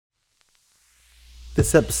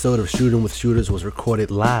This episode of Shooting with Shooters was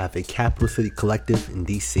recorded live at Capital City Collective in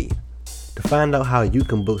DC. To find out how you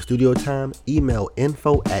can book studio time, email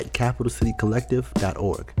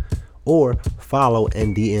info@capitalcitycollective.org or follow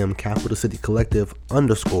and DM Capital City Collective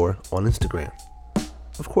 _ on Instagram.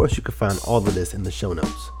 Of course, you can find all of this in the show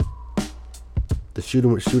notes. The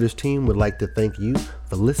Shooting with Shooters team would like to thank you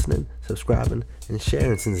for listening, subscribing, and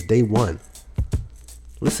sharing since day one.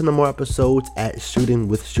 Listen to more episodes at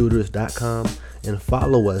shootingwithshooters.com and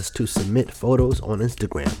follow us to submit photos on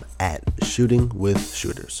Instagram at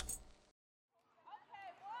shootingwithshooters.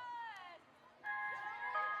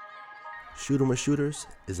 Shooting with Shooters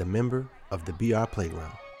is a member of the BR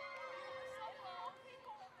Playground.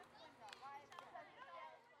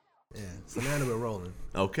 Yeah, so now that we're rolling.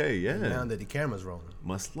 Okay, yeah. Now that the camera's rolling.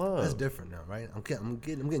 Much love. That's different now, right? I'm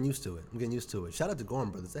getting used to it. Shout out to Gorham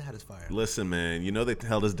Brothers. They had us fire. Listen, man, you know they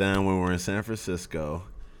held us down when we were in San Francisco.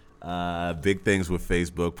 Big things with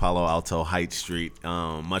Facebook, Palo Alto, Heights Street.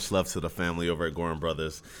 Much love to the family over at Gorham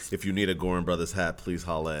Brothers. If you need a Gorham Brothers hat, please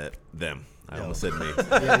holla at them. I almost said me.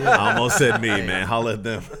 I almost said me, man. Holla at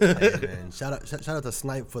them. Hey, man. Shout out to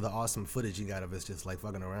Snipe for the awesome footage you got of us just like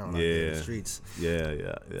fucking around out there in the streets. Yeah.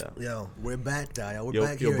 Yo, we're back, Dio. We're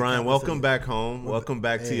back here. Yo, Brian, welcome back home. Welcome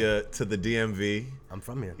back to the DMV. I'm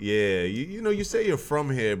from here. Yeah, you say you're from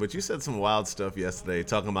here, but you said some wild stuff yesterday,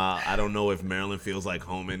 talking about I don't know if Maryland feels like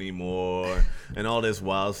home anymore, and all this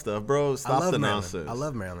wild stuff, bro. Stop the nonsense. I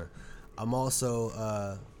love Maryland. I'm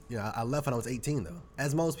also, I left when I was 18 though,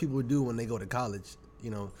 as most people do when they go to college.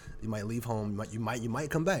 You know, you might leave home, you might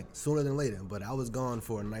come back sooner than later. But I was gone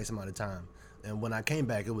for a nice amount of time, and when I came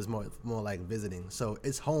back, it was more like visiting. So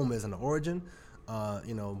it's home as an origin,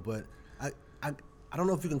 But I don't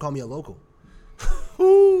know if you can call me a local.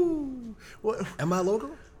 Ooh. What? Am I local?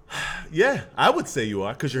 Yeah, I would say you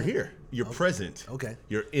are because you're here. You're present. Okay.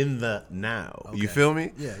 You're in the now. Okay. You feel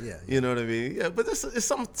me? Yeah. You know what I mean? Yeah, but it's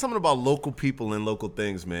something about local people and local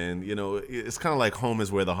things, man. You know, it's kind of like home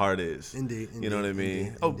is where the heart is. Indeed. You know what I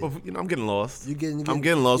mean? Indeed. But I'm getting lost. I'm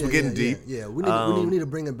getting lost. Yeah, We're getting deep. Yeah. We need to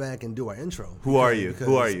bring it back and do our intro. Who are you?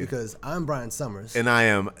 Because I'm Brian Summers. And I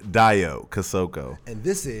am Dio Kasoko. And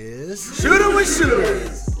this is Shooting with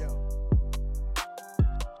Shooters.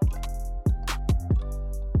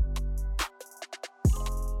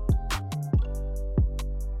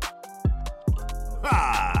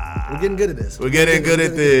 We're getting good at this. We're getting good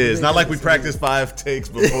at this. Not like we practiced 5 takes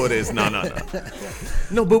before this. No.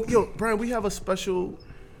 No, but yo, Brian, we have a special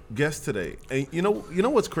guest today. And you know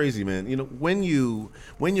what's crazy, man? You know, when you're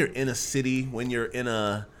in a city, when you're in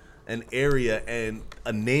an area and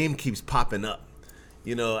a name keeps popping up,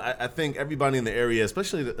 you know, I think everybody in the area,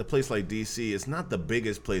 especially a place like DC, it's not the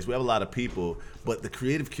biggest place. We have a lot of people, but the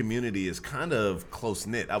creative community is kind of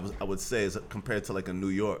close-knit, I would say, as compared to like a New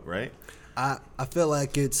York, right? I feel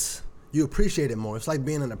like you appreciate it more. It's like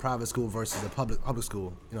being in a private school versus a public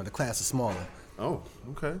school. You know, the class is smaller. Oh,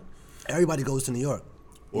 okay. Everybody goes to New York.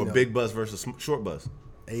 Or big bus versus short bus.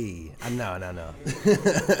 Hey, no.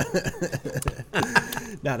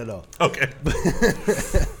 Not at all. Okay.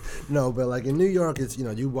 No, but like in New York, it's,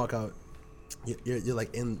 you walk out, you're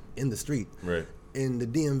like in the street. Right. In the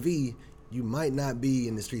DMV, you might not be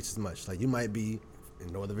in the streets as much. Like you might be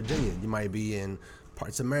in Northern Virginia. You might be in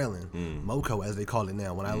parts of Maryland, MoCo as they call it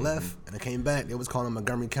now. When I left and I came back, they was calling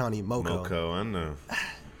Montgomery County MoCo. MoCo, I know.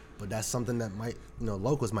 But that's something that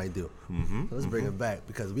locals might do. So let's bring it back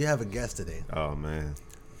because we have a guest today. Oh man,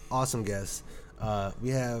 awesome guest. We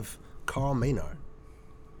have Carl Maynard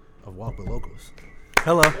of Walk with Locals.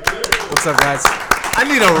 Hello. What's up, guys? I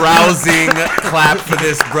need a rousing clap for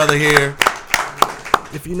this brother here.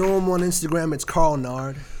 If you know him on Instagram, it's Carl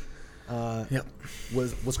Nard. Yep.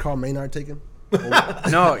 Was Carl Maynard taken?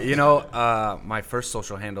 No, my first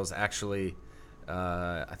social handles actually,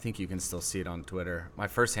 I think you can still see it on Twitter. My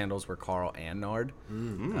first handles were Carl and Nard,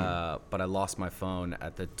 but I lost my phone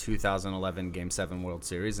at the 2011 Game 7 World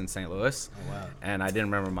Series in St. Louis. Oh, wow. And I didn't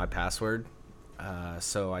remember my password,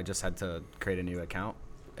 so I just had to create a new account,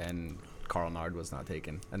 and Carl Nard was not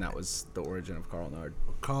taken, and that was the origin of Carl Nard.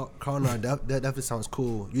 Carl Nard, that definitely sounds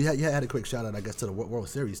cool. You had a quick shout out, I guess, to the World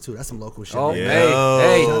Series too. That's some local shit. Oh, man.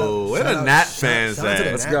 hey. Where the Nat fans shout out to the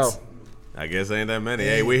at? Let's Nats. go. I guess ain't that many.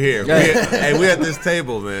 Hey, we're here. Yeah. We're at this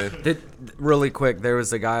table, man. Really quick, there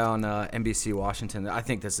was a guy on NBC Washington. I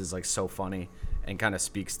think this is like so funny and kind of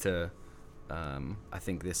speaks to, I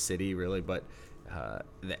think this city really, but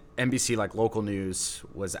the NBC like local news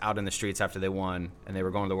was out in the streets after they won and they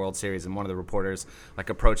were going to the World Series, and one of the reporters like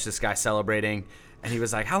approached this guy celebrating, and he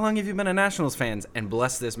was like, "How long have you been a Nationals fans?" And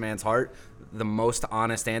bless this man's heart, the most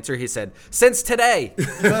honest answer, he said, "Since today." And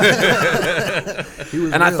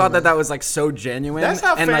I thought that was like so genuine. That's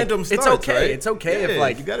how and, fandom like, starts, it's okay. right? It's okay Yeah, if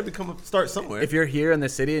like you got to start somewhere. if you're here in the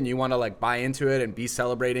city and you want to like buy into it and be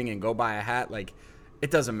celebrating and go buy a hat, like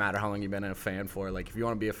it doesn't matter how long you've been a fan for. Like if you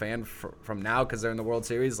want to be a fan from now because they're in the World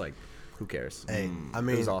Series, like who cares? Hey, I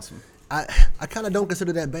mean, it was awesome. I kind of don't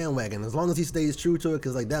consider that bandwagon as long as he stays true to it,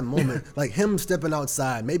 because like that moment, like him stepping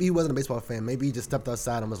outside, maybe he wasn't a baseball fan, maybe he just stepped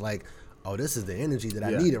outside and was like, oh, this is the energy that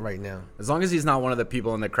I needed right now. As long as he's not one of the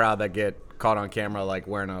people in the crowd that get caught on camera like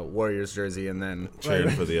wearing a Warriors jersey and then cheering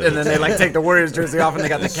for the other and then they like take the Warriors jersey off and they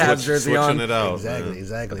got the Cavs jersey on. Switching it out.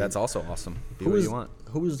 Exactly. But that's also awesome. Be what you want.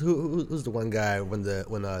 Who's the one guy when the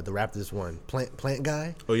Raptors won? Plant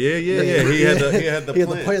guy? Oh yeah. He had the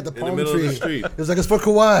plant the in palm the middle tree. of the street. It was like, it's for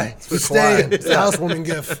Kawhi. It's Kawhi. It's a housewarming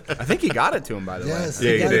gift. I think he got it to him, by the Yes,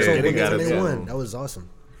 way. Yeah, he did. to him He got when it they to won. him. That was awesome.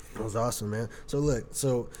 That was awesome, man. So look,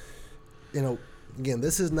 you know, again,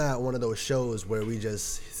 this is not one of those shows where we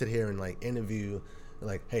just sit here and like interview,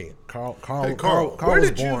 like, hey, Carl Where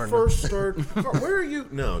was did born. you first start? Carl, where are you?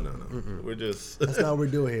 No. We're just. That's not what we're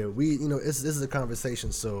doing here. This is a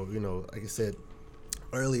conversation. So, like I said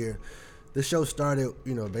earlier, the show started,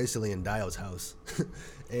 basically in Dial's house,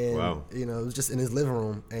 and Wow. it was just in his living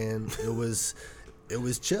room, and it was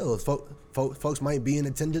chill. Folks might be in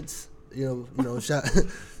attendance.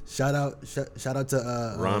 Shout out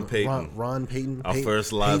to Ron Payton. Ron Payton. Our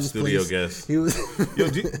first live Payton's studio place. guest. He was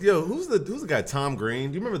Who's the guy? Tom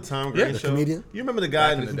Green. Do you remember Tom Green the show? comedian? You remember the guy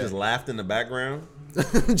Back in the who day. just laughed in the background?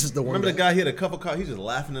 just the one. Remember the guy? He had a cup of coffee. He just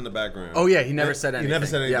laughing in the background. Oh yeah, he never said anything. He never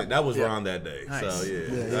said anything. Yep. That was Yep. Ron that day. Nice. So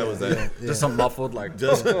Yeah, that was that. yeah. Just some muffled like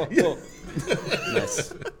Just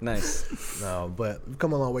nice. No, but we've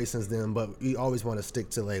come a long way since then. But we always want to stick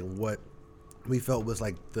to like what we felt was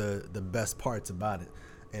like the best parts about it.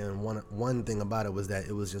 And one thing about it was that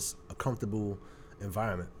it was just a comfortable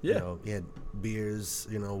environment. Yeah. You had beers,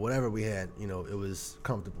 whatever we had, it was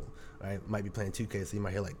comfortable. Right? Might be playing 2K, so you might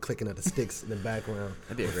hear like clicking of the sticks in the background.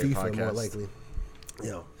 That'd be a Or great FIFA, more podcast. likely.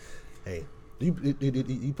 Hey, do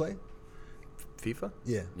you play? FIFA?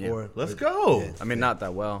 Yeah. Yeah. Let's go. Yeah. I mean, not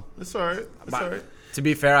that well. It's all right. It's all right. To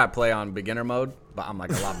be fair, I play on beginner mode, but I'm like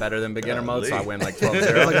a lot better than beginner mode, so I win like 12-0.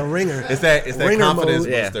 It's like a ringer. It's that Ringer confidence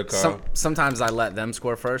mode. Yeah. booster, Carl. Sometimes I let them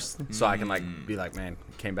score first, so I can like be like, man,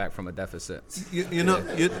 came back from a deficit. You know,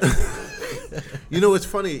 it's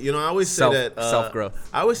funny. I always say that Self-growth.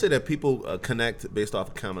 I always say that people connect based off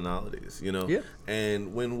of commonalities. Yeah.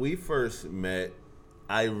 And when we first met,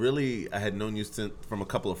 I had known you from a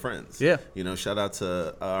couple of friends. Yeah. Shout out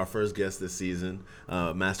to our first guest this season,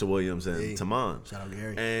 Master Williams and Hey, Taman. shout out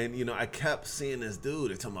Gary. And I kept seeing this dude.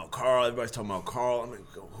 They're talking about Carl. Everybody's talking about Carl. I'm like,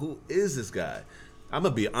 who is this guy? I'm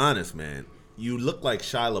gonna be honest, man. You look like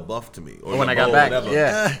Shia LaBeouf to me. Or When I LaBeouf, got back, whatever.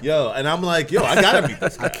 yeah. Yo, and I'm like, I gotta meet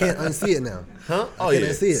this guy. I can't unsee it now. Huh? Oh I can't yeah.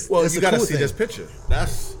 unsee it. Well, It's you a gotta cool see thing. this picture.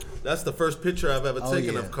 That's the first picture I've ever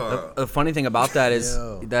taken yeah. of Carl. The funny thing about that is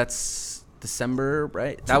Yo. that's December,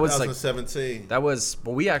 right? That was like 2017.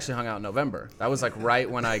 well, we actually hung out in November. That was like right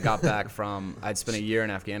when I got back from. I'd spent a year in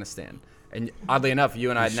Afghanistan, and oddly enough, you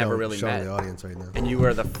and I had never really showing met. the audience right now. And you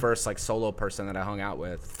were the first like solo person that I hung out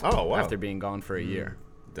with. Oh, wow. After being gone for a year,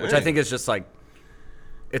 which I Dang. think is just like,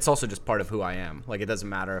 it's also just part of who I am. Like it doesn't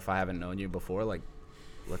matter if I haven't known you before. Like,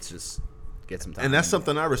 let's just get some time. And that's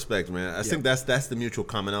something I respect, man. I think that's the mutual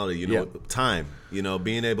commonality, Yeah. time.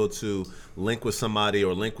 Being able to link with somebody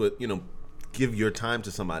or link with, give your time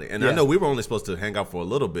to somebody. And I Yeah. know we were only supposed to hang out for a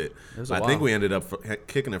little bit. was But a I think while. we ended up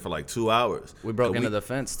kicking it for like 2 hours. We broke But into the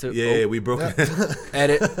fence too. Yeah, Oh, we broke.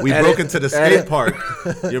 edit. We edit, broke into the skate edit. park.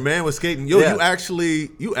 Your man was skating. Yo, Yeah. you actually.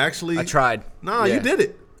 I tried. Nah, Yeah. you did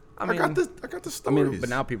it. I I got mean- the I stories. mean, but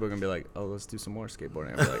now people are gonna be like, "Oh, let's do some more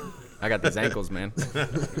skateboarding." I'm like, "I got these ankles, man.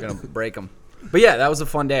 I'm gonna break them." But yeah, that was a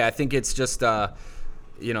fun day. I think it's just, that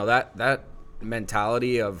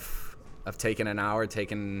mentality of taking an hour,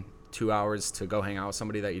 taking 2 hours to go hang out with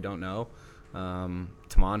somebody that you don't know.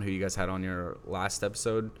 Taman, who you guys had on your last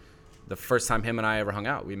episode, the first time him and I ever hung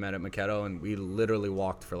out, we met at Maquetto, and we literally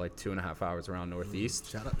walked for like 2.5 hours around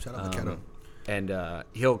Northeast. Shout out McKenna. And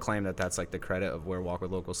he'll claim that that's like the credit of where Walk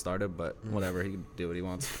with Locals started, but whatever, he can do what he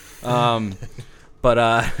wants. But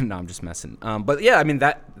no, I'm just messing. But yeah, I mean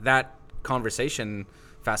that conversation.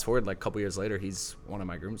 Fast forward like a couple years later, he's one of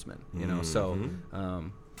my groomsmen. So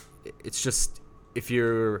it's just if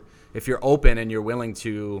you're open and you're willing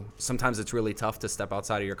to. Sometimes it's really tough to step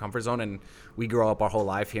outside of your comfort zone. And we grow up our whole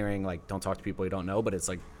life hearing like, don't talk to people you don't know. But it's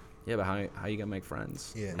like Yeah, but how you gonna make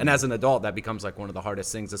friends? Yeah. And as an adult, that becomes like one of the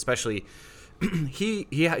hardest things, especially he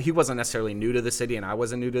wasn't necessarily new to the city, and I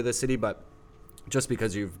wasn't new to the city, but just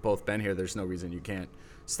because you've both been here, there's no reason you can't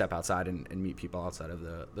step outside and meet people outside of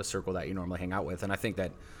the circle that you normally hang out with. And I think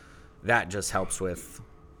that just helps with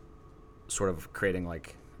sort of creating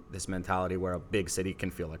like this mentality where a big city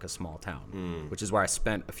can feel like a small town, which is where I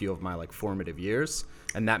spent a few of my like formative years,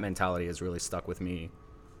 and that mentality has really stuck with me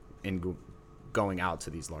in going out to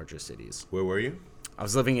these larger cities. Where were you? I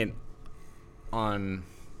was living it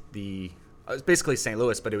was basically St.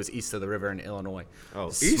 Louis, but it was east of the river in Illinois. Oh,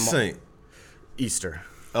 Easter. Yeah,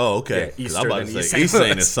 Oh, okay. 'Cause Easter I'm about than to East say St. East Saint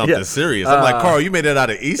Louis. is something Yeah. serious. I'm like, Carl, you made it out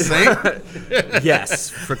of East Saint? Yes,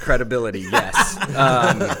 for credibility, yes.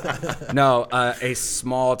 No, a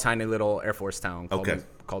small, tiny little Air Force town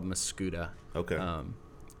called Mascoutah. Okay.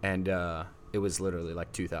 And it was literally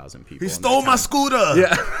like 2,000 people. He in stole that my town. scooter.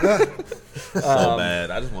 Yeah. So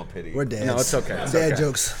bad. I just want pity. We're dads. No, it's okay. It's Dad okay.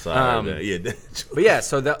 jokes. Sorry. man. Yeah. But yeah,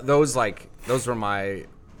 so those were my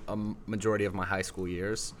majority of my high school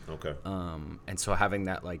years. Okay. And so having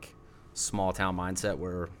that like small town mindset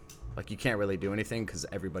where like you can't really do anything because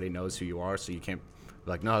everybody knows who you are, so you can't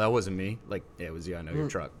be like, no, that wasn't me. Like, yeah, it was you. I know your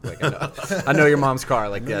truck. Like, I know your mom's car.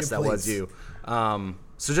 Like, yes, that was you.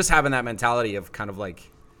 So just having that mentality of kind of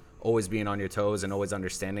like always being on your toes and always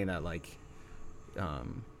understanding that like,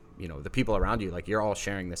 the people around you, like you're all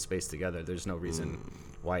sharing this space together. There's no reason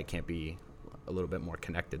why it can't be a little bit more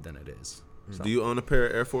connected than it is. So. Do you own a pair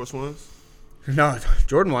of Air Force Ones? No,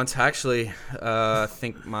 Jordan once. Actually, I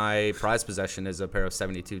think my prized possession is a pair of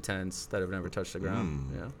 7210s that have never touched the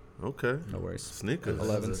ground. Yeah. Okay. No worries. Sneakers.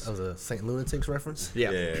 11s. That was a St. Lunatics reference.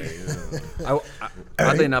 Yeah. Yeah.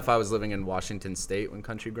 Oddly enough, I was living in Washington State when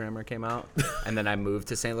Country Grammar came out, and then I moved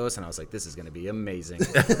to St. Louis, and I was like, "This is going to be amazing."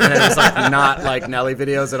 And then it was like not like Nelly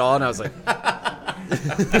videos at all, and I was like,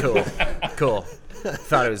 "Cool."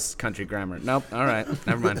 Thought it was Country Grammar. Nope. All right.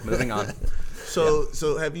 Never mind. Moving on. So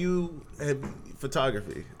have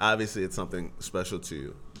photography? Obviously, it's something special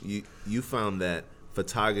to you. You found that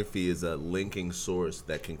photography is a linking source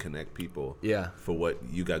that can connect people. Yeah. For what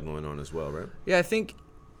you got going on as well, right? Yeah, I think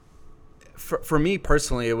for me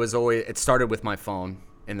personally, it started with my phone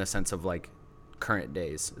in the sense of like current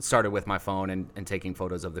days. It started with my phone and taking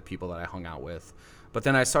photos of the people that I hung out with. But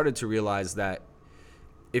then I started to realize that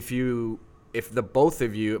if the both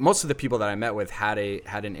of you, most of the people that I met with had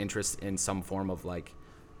an interest in some form of like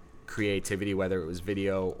creativity, whether it was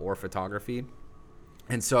video or photography.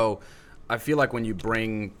 And so I feel like when you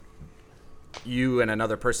bring you and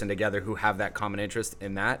another person together who have that common interest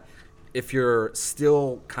in that, if you're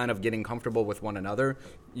still kind of getting comfortable with one another,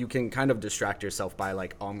 you can kind of distract yourself by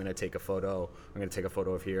like, oh, I'm going to take a photo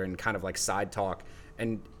of here, and kind of like side talk.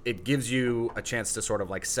 And it gives you a chance to sort of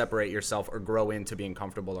like separate yourself or grow into being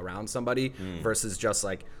comfortable around somebody versus just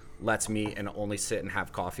like, let's meet and only sit and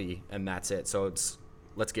have coffee and that's it. So it's,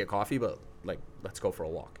 let's get coffee, but like, let's go for a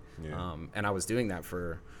walk. Yeah. And I was doing that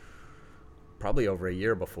for probably over a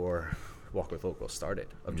year before Walk with Local started,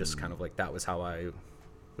 of just kind of like, that was how I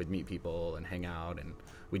would meet people and hang out, and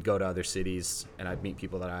we'd go to other cities and I'd meet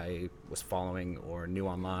people that I was following or knew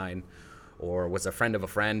online or was a friend of a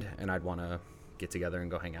friend, and I'd want to get together and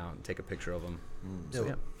go hang out and take a picture of them. So,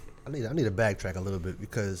 yeah. I need to backtrack a little bit,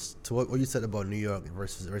 because to what you said about New York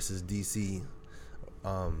versus DC,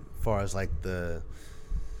 far as like the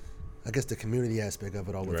community aspect of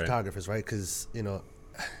it all with photographers, right? Because the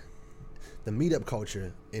meetup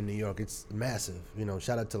culture in New York, it's massive.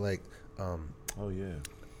 Shout out to like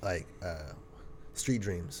Street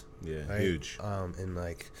Dreams. Yeah, right? huge. And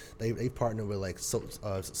like they partner with like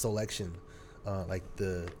Selection, like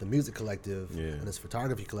the music collective and this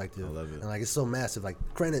photography collective. I love it. And like it's so massive. Like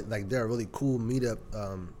granted, like they're a really cool meetup.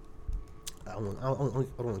 I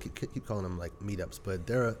don't want to keep calling them like meetups, but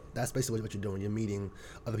that's basically what you're doing. You're meeting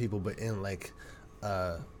other people, but in like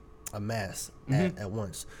a mass at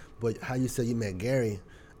once. But how you said you met Gary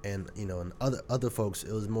and and other folks,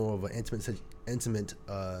 it was more of an intimate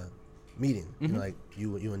meeting. Like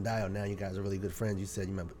you and Dio, now you guys are really good friends. You said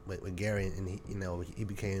you met with Gary, and he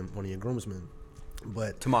became one of your groomsmen.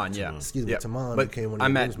 But Tamon, yeah. Excuse me, Tamon but became one of I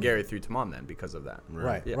your met groomsmen. Gary through Tamon then because of that.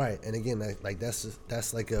 Right. And again,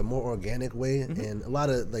 that's like a more organic way, and a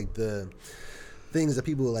lot of like the things that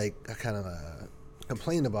people like kind of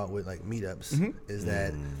complain about with like meetups is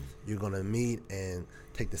that you're gonna meet and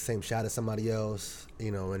take the same shot as somebody else,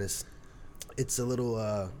 and it's a little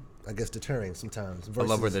I guess deterring sometimes. I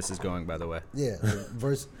love where this is going, by the way. Yeah,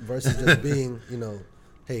 versus just being,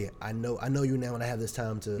 hey, I know you now, and I have this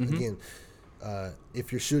time to again.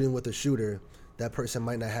 If you're shooting with a shooter, that person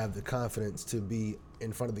might not have the confidence to be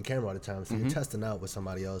in front of the camera all the time. So you're testing out with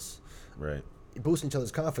somebody else. Right. You're boosting each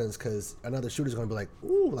other's confidence because another shooter's going to be like,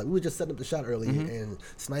 ooh, like we were just setting up the shot early and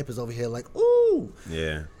Sniper's over here like, ooh.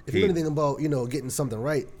 Yeah. If you know anything about, getting something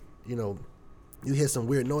right, you hear some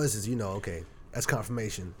weird noises, okay, that's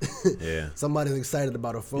confirmation. Yeah. Somebody's excited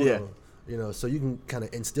about a photo, so you can kind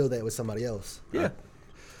of instill that with somebody else. Yeah.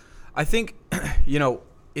 I think,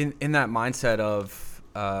 in that mindset of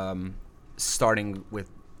starting with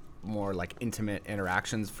more like intimate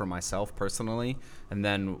interactions for myself personally, and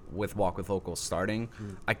then with Walk with Locals starting,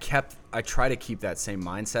 I try to keep that same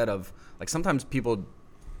mindset of like sometimes people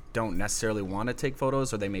don't necessarily want to take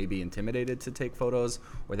photos, or they may be intimidated to take photos,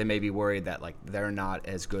 or they may be worried that like they're not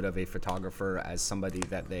as good of a photographer as somebody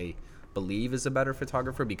that they believe is a better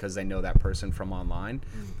photographer because they know that person from online.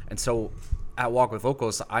 And so at Walk with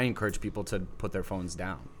Locals, I encourage people to put their phones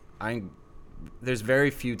down. There's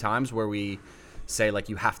very few times where we say like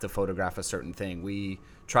you have to photograph a certain thing. We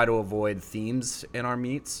try to avoid themes in our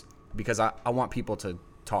meets because I want people to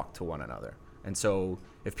talk to one another. And so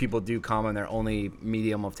if people do come and their only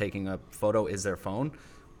medium of taking a photo is their phone,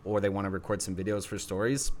 or they want to record some videos for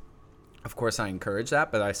stories, of course I encourage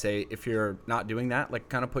that. But I say if you're not doing that, like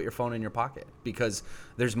kind of put your phone in your pocket, because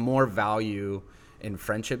there's more value in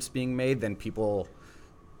friendships being made than people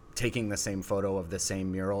taking the same photo of the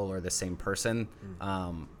same mural or the same person.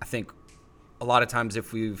 I think a lot of times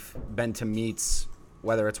if we've been to meets,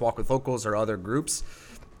 whether it's Walk with Locals or other groups,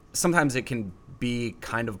 sometimes it can be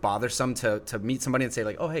kind of bothersome to meet somebody and say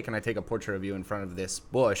like, oh, hey, can I take a portrait of you in front of this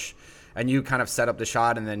bush? And you kind of set up the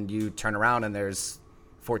shot and then you turn around and there's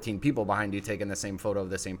 14 people behind you taking the same photo of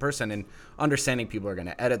the same person, and understanding people are going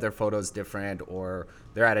to edit their photos different, or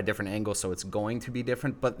they're at a different angle, so it's going to be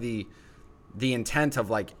different. But the intent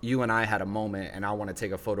of like you and I had a moment and I want to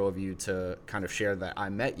take a photo of you to kind of share that I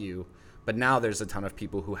met you, but now there's a ton of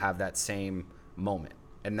people who have that same moment,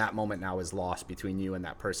 and that moment now is lost between you and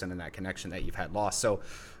that person, and that connection that you've had lost. So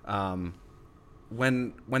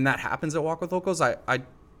when that happens at Walk with Locals,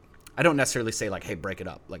 I don't necessarily say like, hey, break it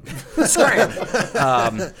up, like scram.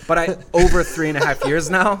 But over 3.5 years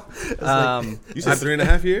now. You said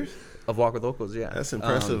 3.5 years of Walk with Locals, yeah. That's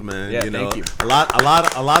impressive, man. Yeah, thank you. A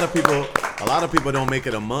lot of people don't make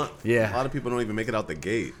it a month. Yeah. A lot of people don't even make it out the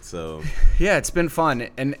gate. So yeah, it's been fun,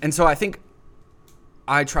 and so I think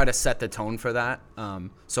I try to set the tone for that.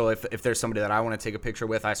 So if there's somebody that I want to take a picture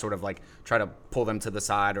with, I sort of like try to pull them to the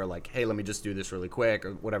side, or like, hey, let me just do this really quick,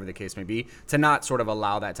 or whatever the case may be, to not sort of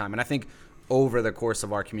allow that time. And I think over the course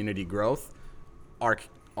of our community growth,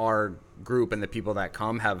 our group and the people that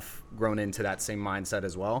come have grown into that same mindset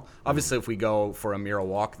as well. Obviously, if we go for a mural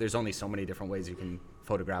walk, there's only so many different ways you can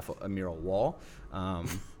photograph a mural wall.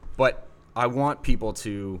 But I want people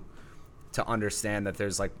to understand that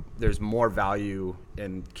there's more value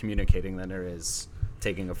in communicating than there is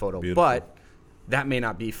taking a photo. Beautiful. But that may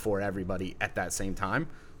not be for everybody at that same time.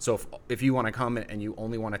 So if you want to come and you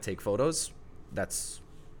only want to take photos, that's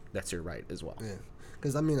your right as well. Yeah,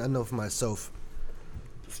 because I know for myself,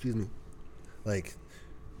 like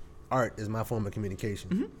art is my form of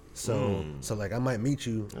communication. So like I might meet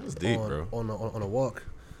you on a walk,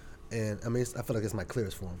 and I feel like it's my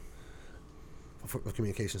clearest form of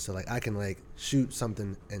communication. So like I can like shoot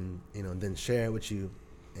something and then share it with you,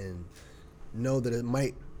 and know that it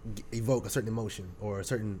might evoke a certain emotion or a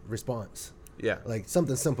certain response. Yeah, like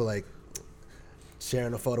something simple like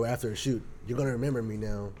sharing a photo after a shoot. You're gonna remember me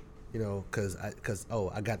now, because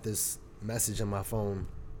I got this message on my phone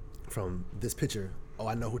from this picture. Oh,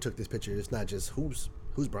 I know who took this picture. It's not just who's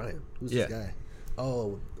Brian, who's this guy.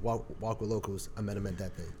 Oh, walk with Locals. I met him at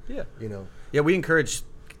that thing. Yeah, Yeah, we encourage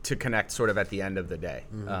to connect sort of at the end of the day.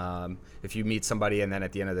 If you meet somebody and then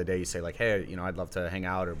at the end of the day you say like, hey, I'd love to hang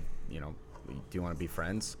out, or do you want to be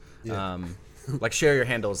friends? Yeah. Like share your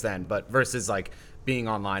handles then, but versus like being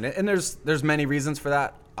online. And there's many reasons for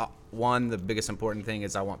that. One, the biggest important thing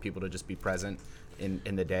is I want people to just be present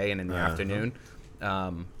in the day and in the afternoon.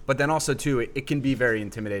 But then also too, it can be very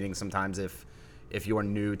intimidating sometimes if you're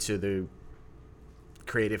new to the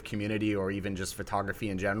creative community, or even just photography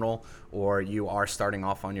in general, or you are starting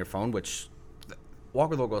off on your phone, which Walk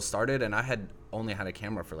with Locals started, and I had only had a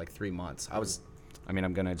camera for like 3 months.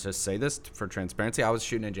 I'm going to just say this for transparency. I was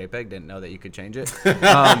shooting a JPEG, didn't know that you could change it.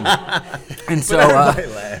 And so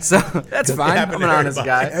that's fine. I'm an honest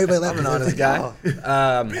guy. I'm an honest guy.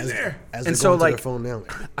 And so like, phone now.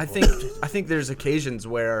 I think there's occasions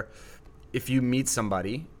where if you meet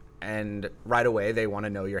somebody and right away they want to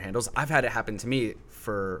know your handles. I've had it happen to me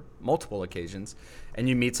for multiple occasions, and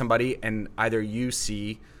you meet somebody and either you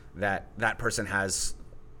see that person has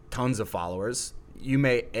tons of followers. You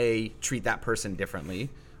may treat that person differently,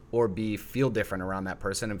 or B, feel different around that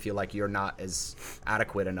person and feel like you're not as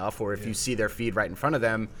adequate enough, or if you see their feed right in front of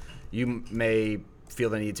them, you may feel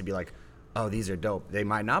the need to be like, oh, these are dope. They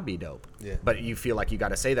might not be dope, but you feel like you got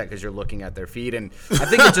to say that because you're looking at their feed, and I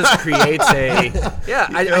think it just creates I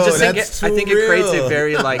think it creates a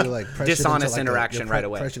very dishonest interaction right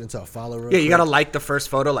away. Pressure into a follower. Yeah, you got to like the first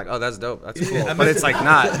photo, like, oh, that's dope, that's cool, but it's like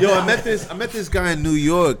not. Yo, I met this guy in New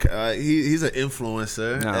York. He's an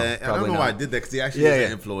influencer. No, I don't know not. why I did that because he actually is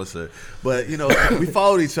an influencer. But we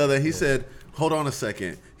followed each other. He said, hold on a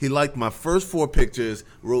second. He liked my first 4 pictures,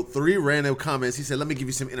 wrote 3 random comments. He said, let me give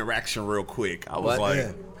you some interaction real quick. I was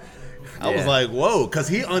like, whoa, because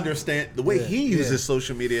he understands the way he uses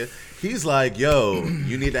social media. He's like, yo,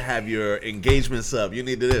 you need to have your engagements up. You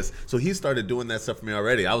need to this. So he started doing that stuff for me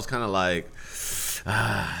already. I was kind of like,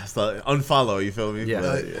 so unfollow, you feel me? Yeah.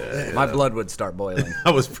 But, My blood would start boiling. I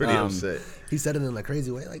was pretty upset. He said it in a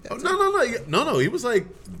crazy way like that. Oh, no. He was like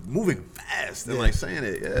moving fast and like saying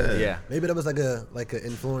it. Yeah. Maybe that was like an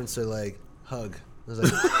influencer like hug. It was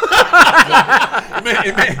like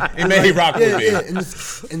it made he rock with me. Yeah. And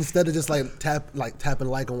instead of just tapping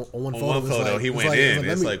like on one photo, he went in.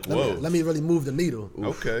 It's like, whoa. Let me really move the needle.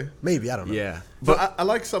 Okay. Maybe, I don't know. Yeah. But I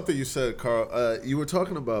like something you said, Carl. You were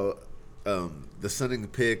talking about the sending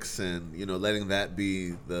pics and letting that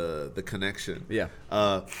be the connection. Yeah.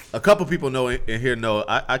 A couple people know in here know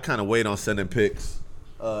I kind of wait on sending pics.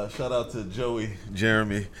 Shout out to Joey,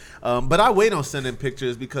 Jeremy. But I wait on sending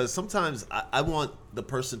pictures because sometimes I want the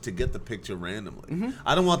person to get the picture randomly. Mm-hmm.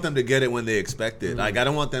 I don't want them to get it when they expect it. Mm-hmm. Like I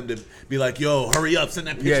don't want them to be like, "Yo, hurry up, send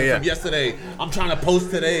that picture from yesterday. I'm trying to post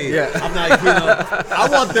today." Yeah. I'm like, I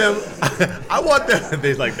want them.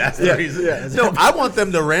 They're like, that's the reason. Yeah. No, I want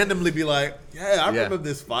them to randomly be like, "Yeah, I remember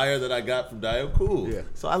this fire that I got from Dio. Cool." Yeah.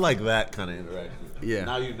 So I like that kind of interaction. Yeah.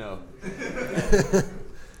 Now you know.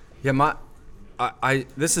 Yeah,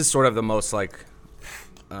 this is sort of the most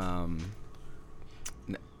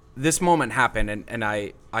this moment happened and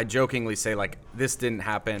I jokingly say like this didn't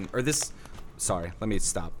happen or this, sorry, let me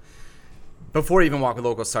stop. Before even Walk with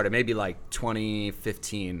Locals started, maybe like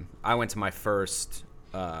 2015, I went to my first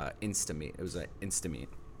Insta Meet. It was an Insta Meet,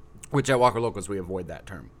 which at Walk with Locals we avoid that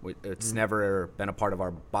term. It's never been a part of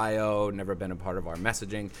our bio, never been a part of our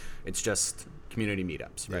messaging. It's just community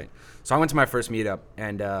meetups, right? So I went to my first meetup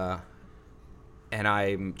and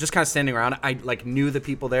I'm just kind of standing around. I knew the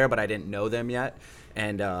people there, but I didn't know them yet.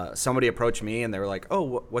 And somebody approached me, and they were like,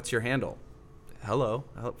 "Oh, what's your handle?" Hello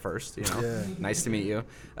first, nice to meet you.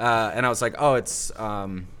 And I was like, "Oh, it's,"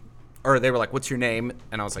 or they were like, "What's your name?"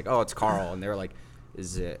 And I was like, "Oh, it's Carl." And they were like,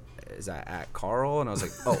 "Is that at Carl?" And I was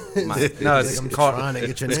like, "Oh, no, it's Carl.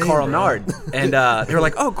 It's Carl Nard." And they were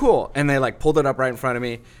like, "Oh, cool." And they pulled it up right in front of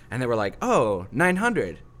me, and they were like, "Oh,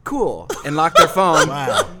 900, cool," and locked their phone.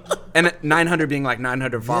 Wow. And 900 being like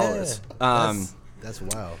 900 followers. That's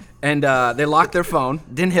wild. And they locked their phone,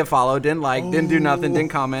 didn't hit follow, didn't do nothing,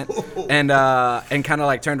 didn't comment, and kind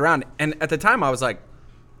of turned around. And at the time, I was like,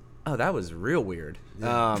 "Oh, that was real weird."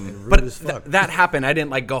 But that happened. I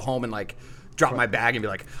didn't go home and drop my bag and be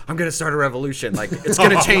like, "I'm gonna start a revolution. It's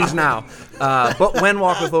gonna change now." But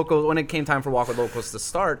when it came time for Walk with Locals to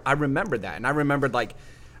start, I remembered that, and I remembered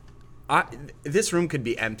this room could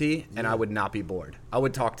be empty and I would not be bored. I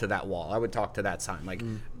would talk to that wall. I would talk to that sign.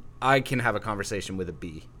 I can have a conversation with a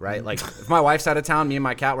bee, right? If my wife's out of town, me and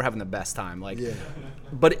my cat, we're having the best time.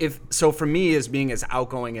 But for me, as being as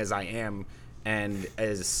outgoing as I am and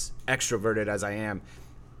as extroverted as I am,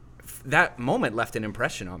 that moment left an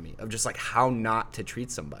impression on me of just how not to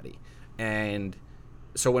treat somebody. And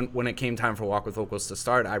so when it came time for Walk with Locals to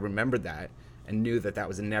start, I remembered that and knew that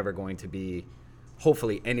was never going to be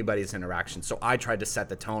hopefully anybody's interaction. So I tried to set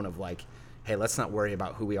the tone of hey, let's not worry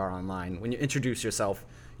about who we are online. When you introduce yourself,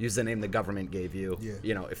 use the name the government gave you.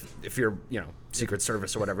 Yeah. If you're Secret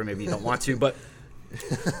Service or whatever, maybe you don't want to, but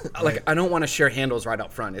I don't want to share handles right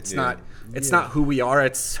up front. It's not who we are.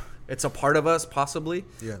 It's a part of us possibly,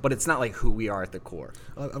 but it's not who we are at the core.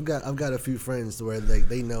 I've got a few friends where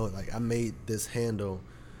they know I made this handle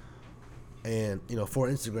and for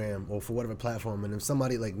Instagram or for whatever platform, and if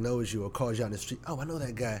somebody knows you or calls you out in the street, "Oh, I know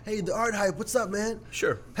that guy. Hey, the art hype, what's up, man?"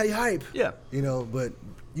 Sure. Hey, hype. Yeah. But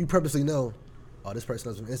you purposely know, "Oh, this person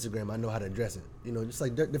knows from Instagram. I know how to address it."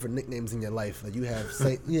 Just different nicknames in your life. You have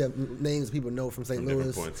names people know from St.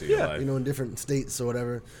 Louis. Points in your life. In different states or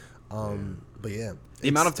whatever. But yeah. The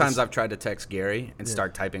amount of times I've tried to text Gary and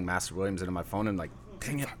start typing Master Williams into my phone and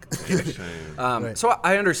dang it. Right. So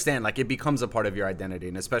I understand, it becomes a part of your identity,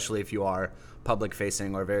 and especially if you are public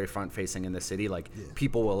facing or very front facing in the city,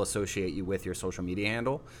 people will associate you with your social media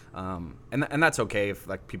handle, and that's okay if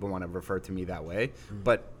people want to refer to me that way.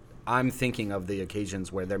 But I'm thinking of the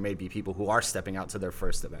occasions where there may be people who are stepping out to their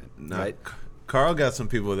first event, right? Carl got some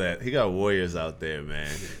people he got warriors out there, man.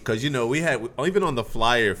 Because, we had, even on the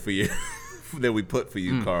flyer for you, that we put for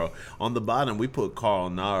you, Carl, on the bottom, we put Carl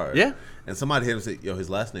Nard. Yeah. And somebody hit him and said, yo, his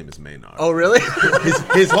last name is Maynard. Oh, really?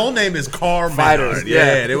 his whole name is Carl Fighters, Maynard.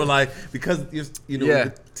 yeah. They were like, because,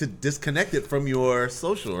 to disconnect it from your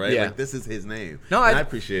social, right? Yeah. Like, this is his name. No, I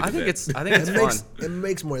appreciate it. I think it's fun. It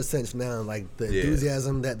makes more sense now, like the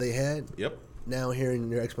enthusiasm that they had. Yep. Now hearing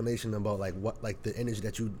your explanation about the energy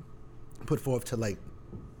that you put forth to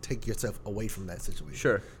take yourself away from that situation.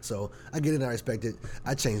 Sure. So I get it. I respect it.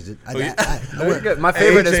 I changed it. Very good. My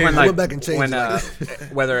favorite is when I went back and changed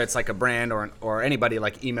whether it's like a brand or anybody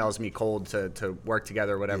emails me cold to work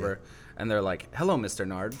together or whatever, and they're like, "Hello, Mr.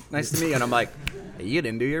 Nard, nice to meet you," and I'm like, hey, "You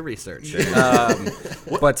didn't do your research."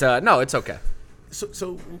 But no, it's okay.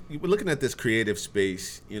 So we're looking at this creative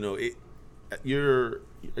space. You're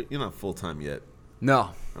not full time yet.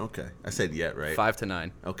 No. Okay, I said yet, right? 5 to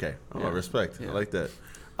 9. Okay. Oh, Yeah. respect. Yeah. I like that.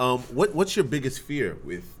 What's your biggest fear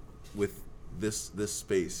with this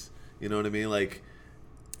space? You know what I mean? Like,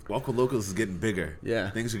 Walker Locals is getting bigger.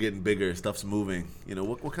 Yeah. Things are getting bigger. Stuff's moving.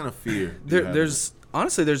 What kind of fear? Do you have?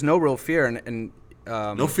 There's no real fear, and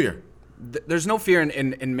No fear. There's no fear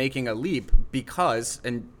in making a leap because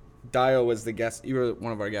Dio was the guest. You were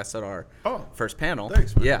one of our guests at our first panel.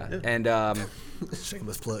 Thanks, man. Yeah, Yeah. and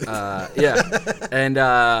shameless plug. and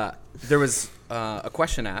there was a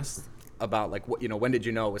question asked about when did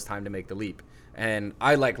you know it was time to make the leap? And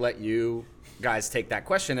I let you guys take that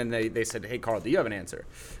question, and they said, hey, Carl, do you have an answer?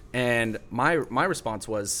 And my response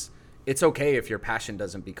was, it's okay if your passion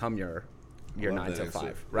doesn't become your 9 to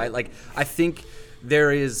 5, right? Like, I think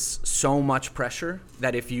there is so much pressure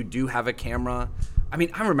that if you do have a camera, I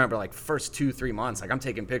mean, I remember first 2-3 months, I'm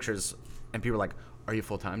taking pictures and people are like, are you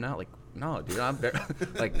full time now? Like, no, dude, I'm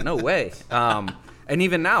no way. And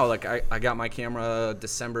even now, I got my camera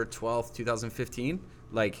December 12th, 2015.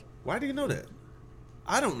 Why do you know that?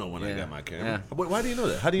 I don't know when I got my camera. Yeah. Why do you know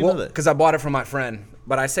that? How do you know that? Because I bought it from my friend.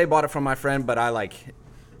 But I say bought it from my friend, but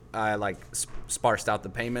I sparsed out the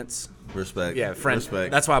payments. Respect. Yeah, friend.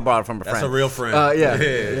 Respect. That's why I bought it from a friend. That's a real friend.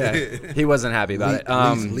 Yeah. He wasn't happy about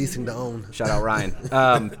it. Leasing to own. Shout out Ryan.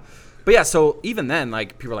 But yeah, so even then,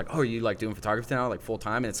 people are like, oh, are you doing photography now, full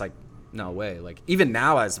time? And it's no way. Even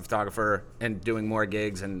now as a photographer and doing more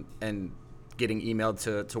gigs and getting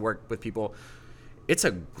emailed to work with people, it's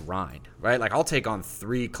a grind, right? I'll take on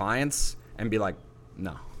 3 clients and be like,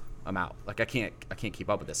 no, I'm out. I can't keep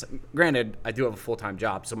up with this. Granted, I do have a full-time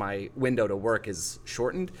job, so my window to work is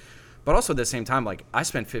shortened. But also at the same time, I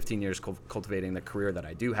spent 15 years cultivating the career that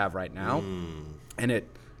I do have right now. And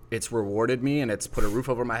it's rewarded me, and it's put a roof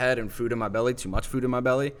over my head and food in my belly, too much food in my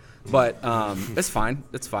belly. But it's fine.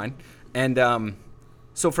 It's fine. And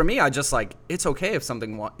so for me, I just it's okay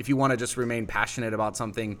if you want to just remain passionate about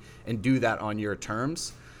something and do that on your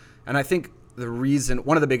terms. And I think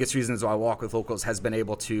one of the biggest reasons why Walk with Locals has been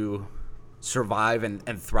able to survive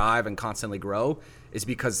and thrive and constantly grow is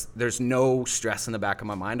because there's no stress in the back of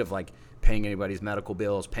my mind of paying anybody's medical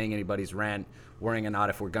bills, paying anybody's rent, worrying or not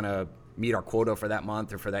if we're going to meet our quota for that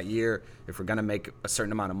month or for that year, if we're going to make a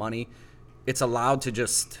certain amount of money. It's allowed to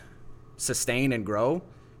just sustain and grow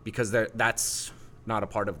because that's not a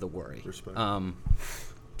part of the worry. Respect.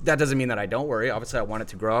 That doesn't mean that I don't worry. Obviously, I want it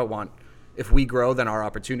to grow. If we grow, then our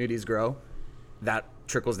opportunities grow. That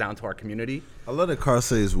trickles down to our community. I love that Carl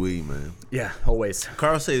says we, man. Yeah, always.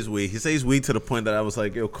 Carl says we. He says we to the point that I was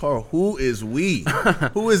like, yo, Carl, who is we?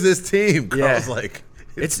 Who is this team? Carl's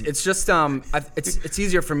it's just it's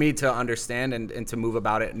easier for me to understand and to move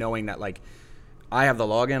about it knowing that I have the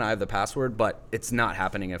login, I have the password, but it's not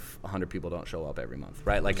happening if 100 people don't show up every month,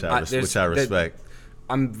 right? Which I respect.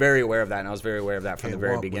 I'm very aware of that, and I was very aware of that from the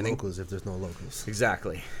very beginning. Locals if there's no locals.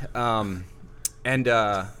 Exactly. And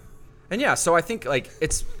yeah, so I think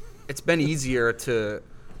it's been easier to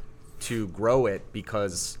grow it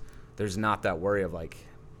because there's not that worry of man,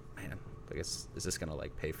 is this gonna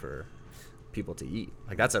pay for people to eat?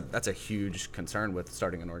 That's a huge concern with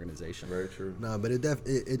starting an organization. Very true. No, but it's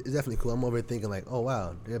definitely cool. I'm over here thinking oh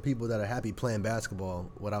wow, there are people that are happy playing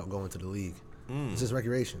basketball without going to the league. It's just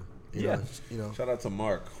recreation. You know. Shout out to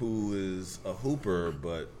Mark, who is a hooper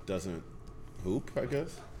but doesn't hoop, I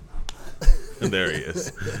guess. And there he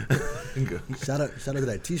is. Shout out to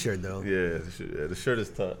that T-shirt though. Yeah, the shirt is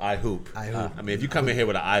tough. I hoop. I hoop. I mean, if you come in here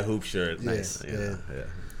with an I hoop shirt, nice. Yeah.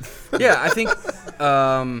 Yeah, I think.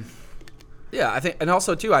 I think, and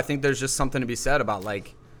also too, I think there's just something to be said about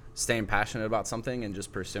staying passionate about something and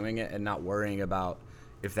just pursuing it and not worrying about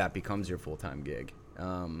if that becomes your full-time gig.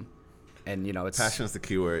 And it's passion's the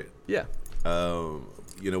key word. Yeah.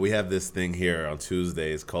 We have this thing here on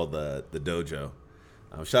Tuesdays called the dojo.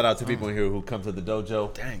 Shout out to people in here who come to the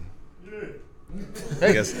dojo. Dang.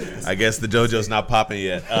 I guess the dojo's not popping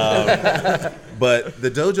yet. But the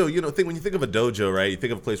dojo, when you think of a dojo, right? You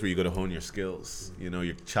think of a place where you go to hone your skills.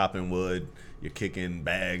 You're chopping wood, you're kicking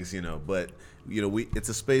bags, But it's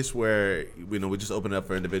a space where we just open it up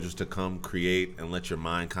for individuals to come create and let your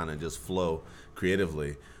mind kind of just flow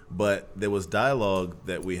creatively. But there was dialogue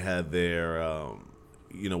that we had there,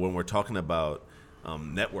 when we're talking about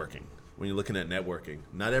networking. When you're looking at networking,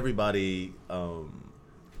 not everybody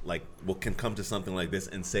can come to something like this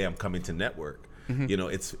and say I'm coming to network. Mm-hmm.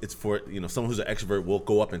 It's for someone who's an extrovert will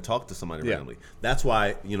go up and talk to somebody randomly. That's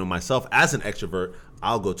why myself as an extrovert,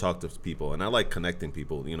 I'll go talk to people, and I like connecting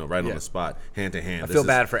people, right on the spot, hand to hand. I feel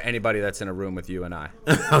bad for anybody that's in a room with you and I.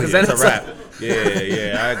 Because that's a wrap.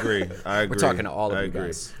 Yeah, I agree. We're talking to all of you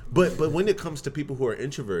guys. But when it comes to people who are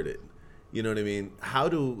introverted, you know what I mean? How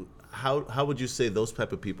would you say those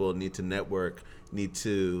type of people need to network, need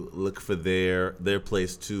to look for their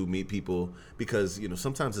place to meet people? Because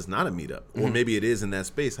sometimes it's not a meetup, or maybe it is in that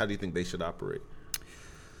space. How do you think they should operate?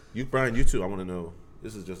 Brian, you too. I want to know.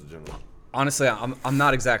 This is just a general. Honestly, I'm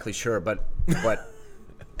not exactly sure, but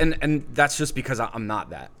and that's just because I'm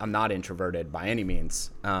not that. I'm not introverted by any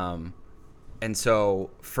means. And so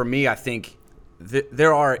for me, I think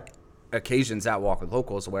there are occasions at Walk with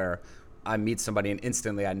Locals where I meet somebody and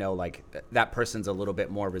instantly I know like that person's a little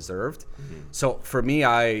bit more reserved. Mm-hmm. So for me,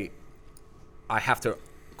 I have to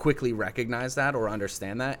quickly recognize that or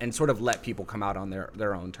understand that and sort of let people come out on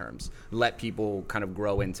their own terms. Let people kind of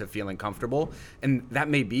grow into feeling comfortable. And that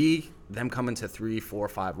may be them coming to 3, 4,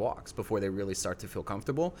 5 walks before they really start to feel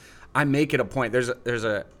comfortable. I make it a point.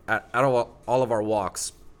 At all of our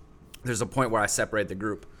walks, there's a point where I separate the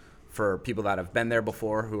group for people that have been there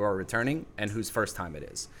before who are returning and whose first time it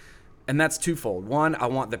is. And that's twofold. One, I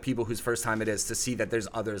want the people whose first time it is to see that there's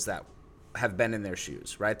others that have been in their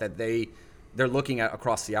shoes, right? That they're looking at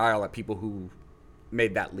across the aisle at people who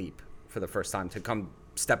made that leap for the first time to come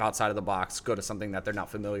step outside of the box, go to something that they're not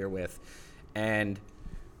familiar with. And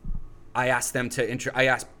I ask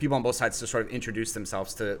people on both sides to sort of introduce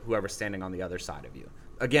themselves to whoever's standing on the other side of you.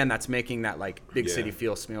 Again, that's making that like big city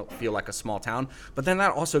feel like a small town. But then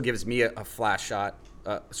that also gives me a flash shot,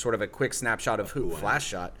 sort of a quick snapshot of who. Flash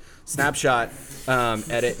shot, snapshot,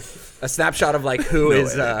 edit, a snapshot of like who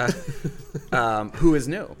is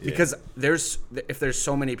new. Because if there's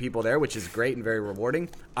so many people there, which is great and very rewarding,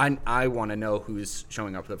 I want to know who's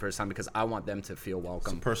showing up for the first time because I want them to feel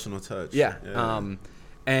welcome. It's a personal touch. Yeah.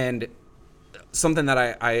 And something that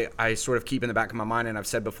I sort of keep in the back of my mind, and I've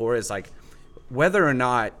said before, is like whether or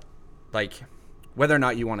not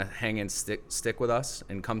you want to hang and stick with us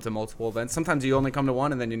and come to multiple events. Sometimes you only come to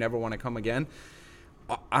one and then you never want to come again.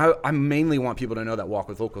 I mainly want people to know that Walk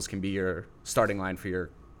with Locals can be your starting line for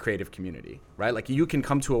your creative community, right? Like you can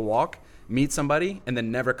come to a walk, meet somebody, and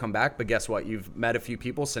then never come back. But guess what? You've met a few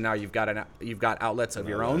people, so now you've got outlets of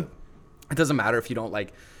your own. It doesn't matter if you don't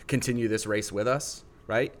like continue this race with us,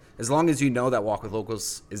 right? As long as you know that Walk with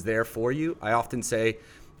Locals is there for you. I often say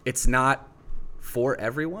it's not for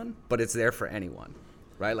everyone, but it's there for anyone,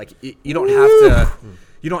 right? Like you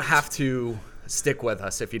don't have to stick with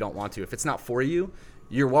us if you don't want to. If it's not for you,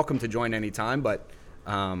 you're welcome to join anytime. But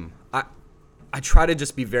I try to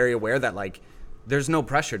just be very aware that like there's no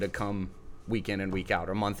pressure to come week in and week out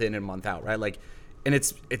or month in and month out, right? Like, and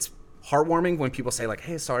it's heartwarming when people say like,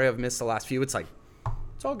 "Hey, sorry, I've missed the last few." It's like,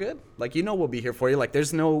 it's all good. Like, we'll be here for you. Like,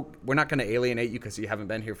 we're not going to alienate you because you haven't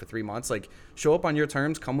been here for 3 months. Like, show up on your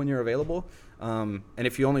terms, come when you're available. And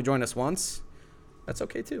if you only join us once, that's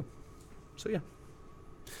okay too. So, yeah.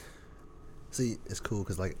 See, it's cool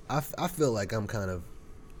because, like, I feel like I'm kind of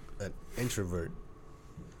an introvert.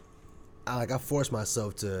 I force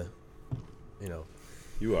myself to,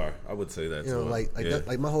 You are. I would say that.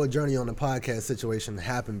 Like my whole journey on the podcast situation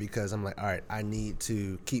happened because I'm like, all right, I need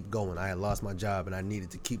to keep going. I had lost my job and I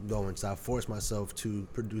needed to keep going, so I forced myself to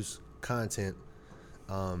produce content.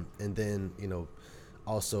 And then,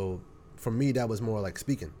 also for me that was more like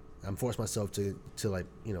speaking. I'm forced myself to like,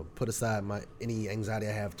 put aside any anxiety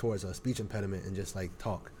I have towards a speech impediment and just like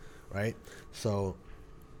talk, right? So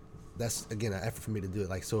that's again an effort for me to do it.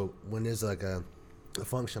 Like, so when there's like a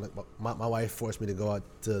function, like my wife forced me to go out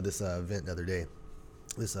to this event the other day.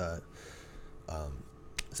 This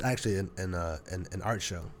it's actually an art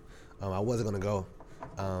show. I wasn't gonna go,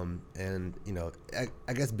 and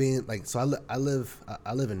I guess being like, so I live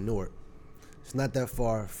in Newark. It's not that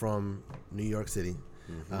far from New York City.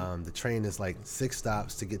 Mm-hmm. The train is like 6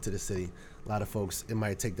 stops to get to the city. A lot of folks, it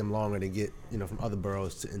might take them longer to get from other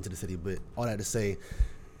boroughs into the city. But all that to say,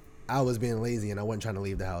 I was being lazy and I wasn't trying to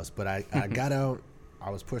leave the house, but I got out. I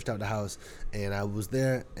was pushed out the house, and I was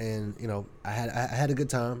there, and I had a good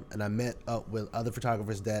time, and I met up with other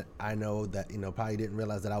photographers that I know that probably didn't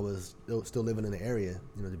realize that I was still living in the area,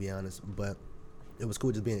 to be honest. But it was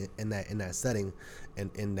cool just being in that setting, and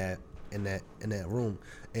in that room.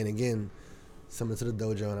 And again, similar to the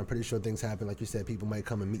dojo, and I'm pretty sure things happen. Like you said, people might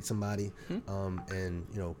come and meet somebody,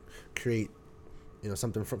 and create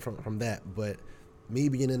something from that. But me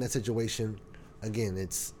being in that situation, again,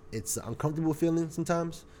 it's an uncomfortable feeling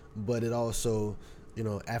sometimes, but it also,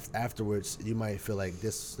 afterwards you might feel like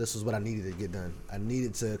this is what I needed to get done. I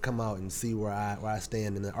needed to come out and see where I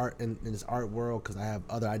stand in the art in this art world, because I have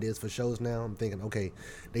other ideas for shows now. I'm thinking, okay,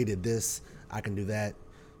 they did this, I can do that,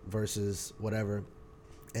 versus whatever.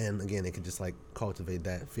 And again, it can just like cultivate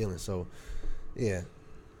that feeling. So, yeah.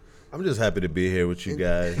 I'm just happy to be here with you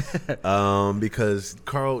guys, because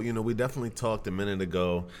Carl, we definitely talked a minute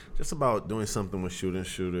ago just about doing something with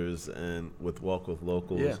shooters and with Walk with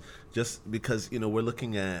Locals. Yeah. Just because we're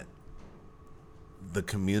looking at the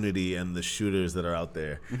community and the shooters that are out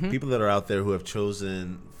there, people that are out there who have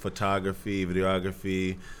chosen photography,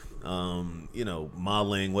 videography,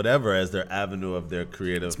 modeling, whatever, as their avenue of their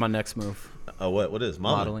creative. It's my next move. What is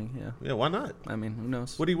modeling? Yeah. Yeah, why not? I mean, who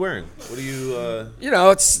knows? What are you wearing? What are you?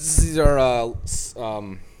 These are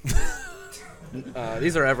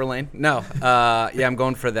these are Everlane. No, I'm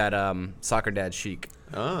going for that soccer dad chic.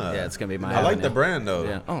 Yeah, it's gonna be my. I like the brand though.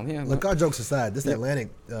 Yeah. Oh yeah. Look, our jokes aside, this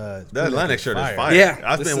Atlantic. The Atlantic shirt is fire. Yeah,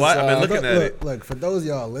 I've been looking at it. Look, for those of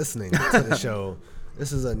y'all listening to the show,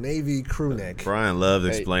 this is a navy crew neck. Brian loves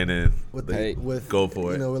explaining. With go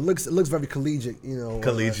for it. It looks very collegiate.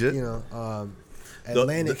 Collegiate.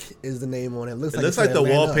 Atlantic is the name on it. It looks like the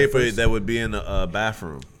wallpaper that would be in a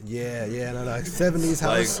bathroom. Yeah, no, 70s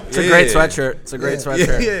house. It's a great sweatshirt. It's a great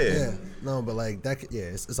sweatshirt. Yeah. No, but like that.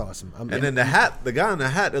 It's awesome. And then the hat, the guy in the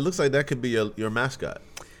hat, it looks like that could be your mascot.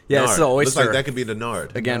 Yeah, Nard. it's the oyster. Looks like that could be the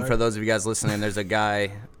Nard. Again, for those of you guys listening, there's a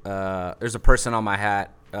guy. There's a person on my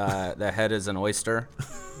hat. The head is an oyster.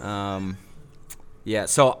 So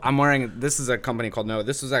I'm wearing. This is a company called Noah.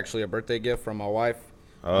 This was actually a birthday gift from my wife.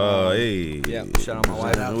 Oh, hey. Yeah, shout out my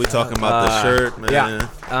wife. We talking about the shirt, man. Yeah.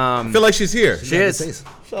 I feel like she's here. She is.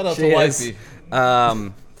 Shout out to wifey.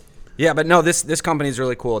 But no, this company is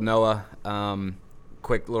really cool. Noah.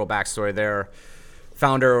 Quick little backstory there.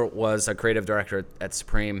 Founder was a creative director at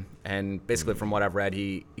Supreme, and basically from what I've read,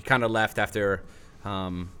 he kind of left after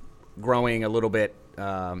growing a little bit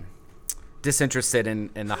disinterested in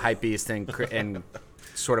the hypebeast and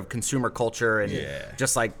sort of consumer culture and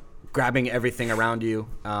just like grabbing everything around you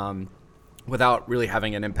without really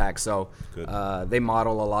having an impact. So they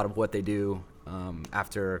model a lot of what they do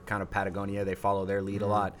after kind of Patagonia. They follow their lead a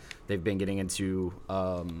lot. They've been getting into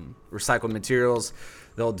recycled materials.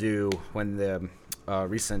 They'll do, when the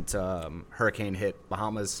recent hurricane hit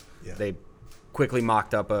Bahamas, they quickly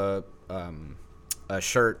mocked up a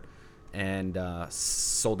shirt and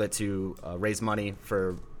sold it to raise money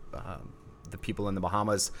for the people in the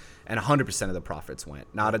Bahamas, and 100% of the profits went.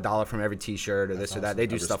 Not $1 from every T-shirt or this or that. They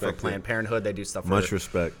do stuff for Planned Parenthood. They do stuff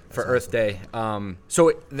for Earth Day.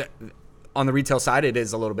 So on the retail side, it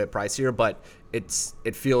is a little bit pricier, but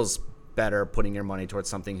it feels better putting your money towards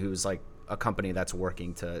something who's like a company that's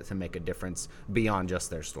working to make a difference beyond just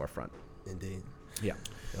their storefront. Indeed. Yeah.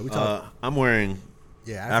 I'm wearing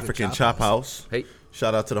African Chop House. Hey.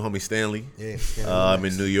 Shout out to the homie Stanley. Yeah, I'm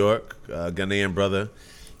in New York, Ghanaian brother.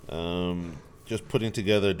 Just putting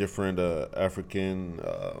together different African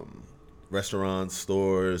restaurants,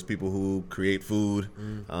 stores, people who create food.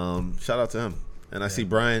 Shout out to him. And I see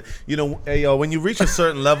Brian. Hey, yo, when you reach a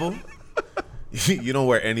certain level, you don't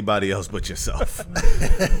wear anybody else but yourself.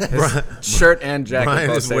 Shirt and jacket.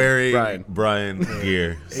 Brian is wearing Brian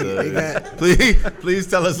gear. So, please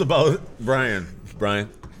tell us about Brian.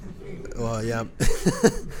 Well, yeah.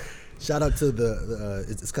 Shout out to the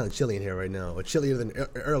it's kind of chilly in here right now, or chillier than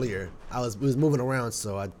earlier. I was moving around,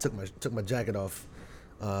 so I took my jacket off.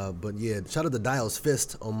 But yeah, shout out to Dial's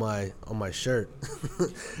Fist on my shirt.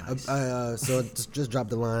 So just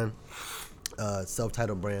dropped the line.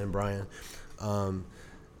 Self-titled brand, Brian.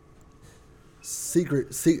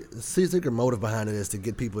 Secret motive behind it is to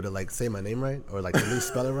get people to like say my name right, or like at least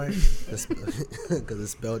spell it right, because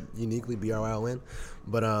it's spelled uniquely, BRYON.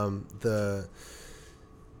 But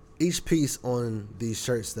each piece on these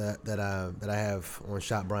shirts that I have on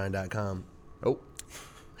shopbrian.com. Oh,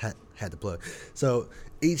 had to plug. So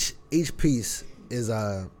each piece is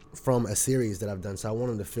from a series that I've done. So I want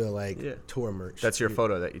them to feel like tour merch. That's your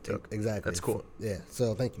photo that you took. Exactly. That's cool. Yeah.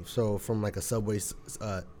 So thank you. So from like a Subway,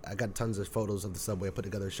 I got tons of photos of the Subway. I put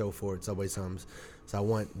together a show for it, Subway Sums. So I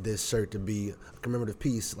want this shirt to be a commemorative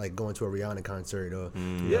piece, like going to a Rihanna concert or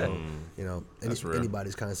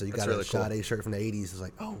anybody's concert. You got a Sade shirt from the '80s. It's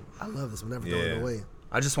like, oh, I love this. We'll never throw it away.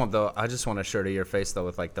 I just want a shirt of your face though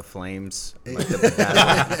with like the flames, like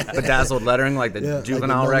the bedazzled lettering, like the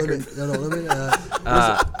Juvenile record.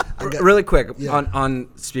 Really quick on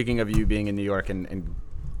speaking of you being in New York and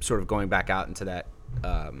sort of going back out into that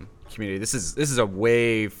community. This is a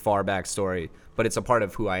way far back story, but it's a part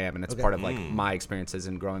of who I am and it's part of like my experiences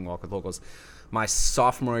in growing Walk with Locals. My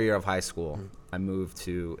sophomore year of high school, I moved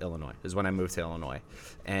to Illinois. Is when I moved to Illinois,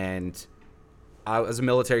 and I was a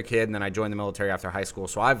military kid, and then I joined the military after high school.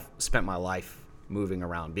 So I've spent my life moving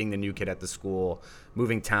around, being the new kid at the school,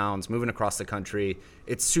 moving towns, moving across the country.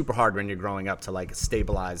 It's super hard when you're growing up to like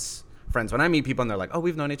stabilize friends. When I meet people and they're like, "Oh,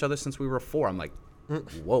 we've known each other since we were 4," I'm like,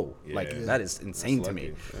 "Whoa, that is insane to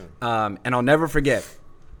me." Yeah. And I'll never forget,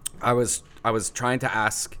 I was trying to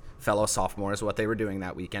ask fellow sophomores what they were doing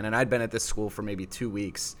that weekend, and I'd been at this school for maybe 2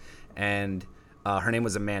 weeks, and her name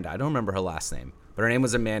was Amanda. I don't remember her last name. But her name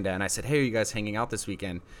was Amanda, and I said, "Hey, are you guys hanging out this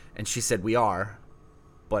weekend?" And she said, "We are,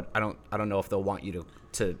 but I don't know if they'll want you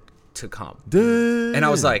to come." Dang. And I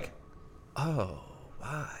was like, "Oh,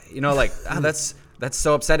 why?" That's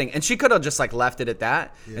so upsetting. And she could have just like left it at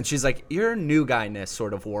that. Yeah. And she's like, "Your new guyness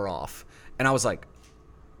sort of wore off," and I was like,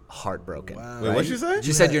 heartbroken. Wow. Wait, what'd she say?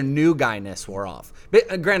 She said your new guyness wore off.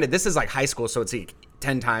 But granted, this is like high school, so it's like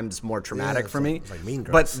 10 times more traumatic for me. It's like Mean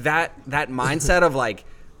Girls. But that mindset of like.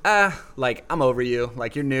 Like I'm over you,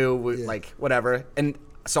 like you're new, like whatever. And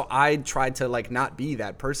so I tried to like not be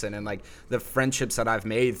that person, and like the friendships that I've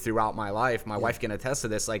made throughout my life, my wife can attest to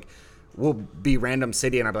this, like we'll be random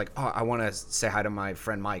city and I'll be like, "Oh, I want to say hi to my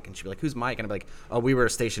friend Mike," and she'd be like, "Who's Mike?" And I'd be like, "Oh, we were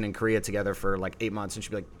stationed in Korea together for like 8 months," and she'd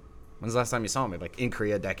be like, "When's the last time you saw him?" I'd be like, "In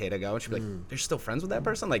Korea a decade ago," and she'd be like, "You're still friends with that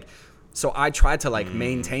person?" Like, so I try to like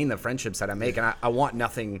maintain the friendships that I make, and I want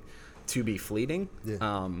nothing to be fleeting,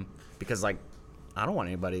 because like I don't want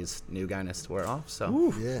anybody's new guyness to wear off. So,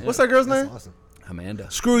 what's that girl's name? Awesome.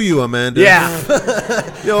 Amanda. Screw you, Amanda.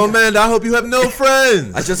 Yeah. Yo, Amanda, I hope you have no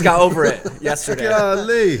friends. I just got over it yesterday.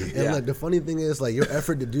 Golly. And like the funny thing is, like your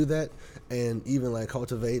effort to do that, and even like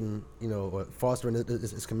cultivating, or fostering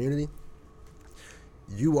this community,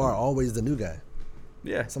 you are always the new guy.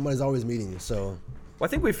 Yeah. Somebody's always meeting you. So. Well, I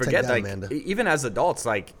think we forget, like, Amanda. Even as adults,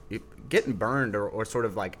 like, getting burned or sort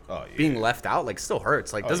of, like, being left out, like, still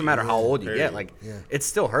hurts. Like, doesn't matter how old you get. Like, it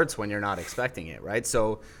still hurts when you're not expecting it, right?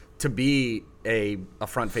 So, to be a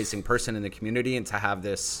front-facing person in the community and to have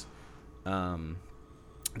this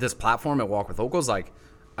this platform at Walk with Locals, like,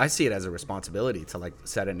 I see it as a responsibility to, like,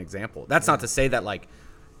 set an example. That's not to say that, like,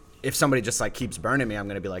 if somebody just, like, keeps burning me, I'm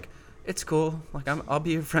going to be like, it's cool. Like I'll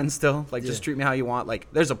be your friend still. Like just treat me how you want.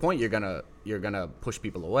 Like there's a point you're gonna push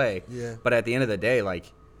people away. Yeah. But at the end of the day,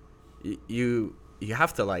 like you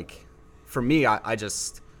have to like. For me, I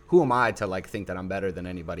just who am I to like think that I'm better than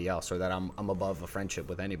anybody else or that I'm above a friendship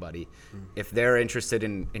with anybody. If they're interested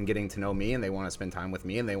in getting to know me and they want to spend time with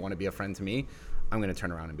me and they want to be a friend to me, I'm gonna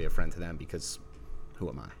turn around and be a friend to them because who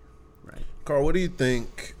am I, right? Carl, what do you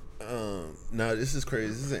think? Now this is crazy.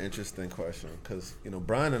 This is an interesting question because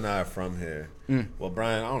Brian and I are from here. Well,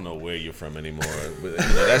 Brian, I don't know where you're from anymore. But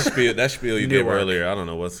that spiel you gave earlier, I don't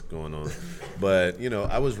know what's going on. But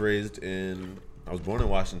I was born in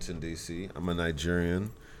Washington D.C. I'm a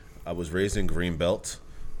Nigerian. I was raised in Greenbelt,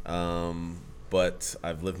 but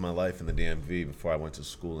I've lived my life in the DMV before I went to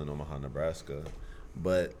school in Omaha, Nebraska.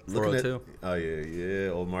 But looking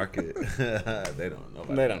at old market, they don't know.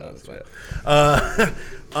 They don't know this shit.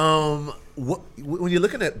 When you're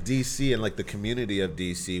looking at DC and like the community of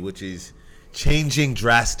DC, which is changing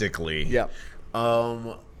drastically,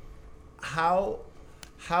 how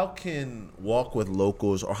can Walk with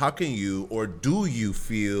Locals, or how can you, or do you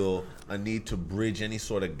feel a need to bridge any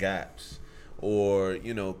sort of gaps, or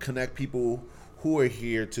connect people who are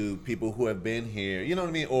here to people who have been here? You know what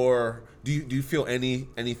I mean? Or do you feel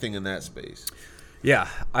anything in that space? Yeah,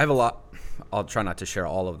 I have a lot. I'll try not to share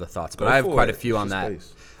all of the thoughts, but I have quite a few on that.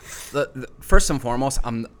 The first and foremost,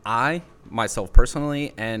 I myself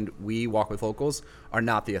personally, and we Walk with Locals are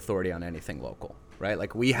not the authority on anything local, right?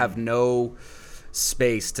 Like we have no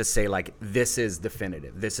space to say like this is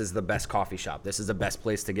definitive, this is the best coffee shop, this is the best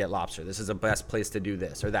place to get lobster, this is the best place to do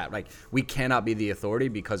this or that. Like we cannot be the authority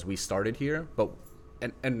because we started here, but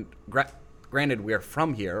granted we're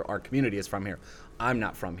from here, our community is from here. I'm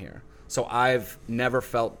not from here, so I've never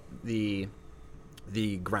felt the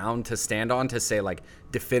the ground to stand on to say like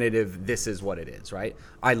definitive, this is what it is, right?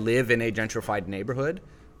 I live in a gentrified neighborhood.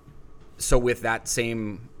 So with that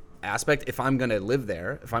same aspect, if I'm going to live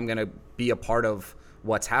there, if I'm going to be a part of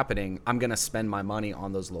what's happening, I'm going to spend my money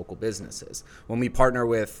on those local businesses. When we partner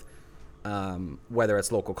with, whether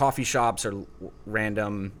it's local coffee shops or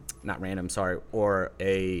or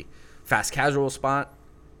a fast casual spot,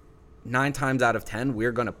 9 times out of 10,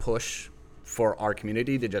 we're going to push for our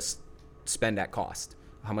community to just spend at cost.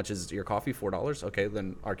 How much is your coffee? $4? Okay,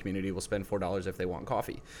 then our community will spend $4 if they want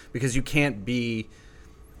coffee. Because you can't be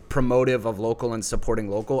promotive of local and supporting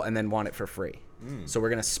local and then want it for free. So we're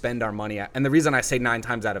going to spend our money. And the reason I say 9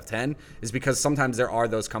 times out of 10 is because sometimes there are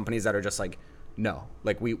those companies that are just like, no,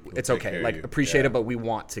 like it's okay. Like appreciate it, but we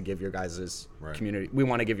want to give your guys' community, we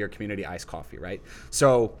want to give your community iced coffee, right?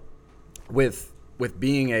 So with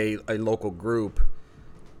being a local group,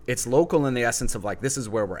 it's local in the essence of like, this is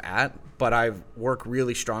where we're at, but I've worked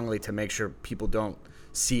really strongly to make sure people don't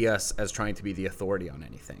see us as trying to be the authority on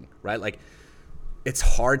anything, right? Like it's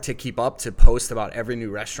hard to keep up to post about every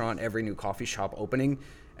new restaurant, every new coffee shop opening.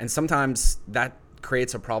 And sometimes that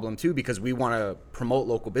creates a problem too, because we want to promote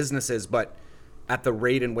local businesses, but at the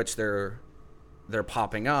rate in which they're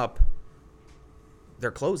popping up,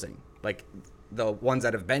 they're closing. Like the ones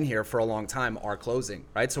that have been here for a long time are closing,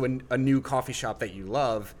 right? So when a new coffee shop that you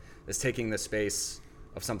love is taking the space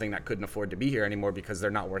of something that couldn't afford to be here anymore because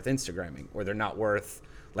they're not worth Instagramming, or they're not worth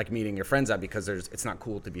like meeting your friends at because it's not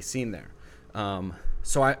cool to be seen there.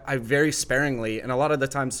 So I very sparingly, and a lot of the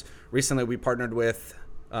times recently we partnered with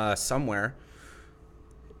Somewhere,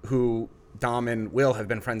 who Dom and Will have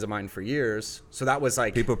been friends of mine for years. So that was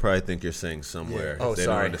like... People probably think you're saying Somewhere. Oh, they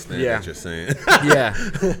sorry. don't understand what you're saying. Yeah.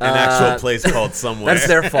 An actual place called Somewhere. That's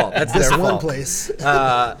their fault. That's their fault. One place.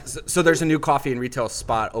 So there's a new coffee and retail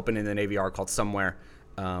spot open in the Navy Yard called Somewhere.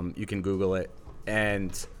 You can Google it.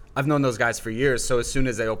 And I've known those guys for years. So as soon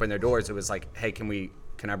as they opened their doors, it was like, hey,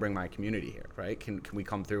 can I bring my community here, right? Can we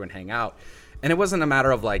come through and hang out? And it wasn't a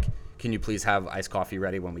matter of like, can you please have iced coffee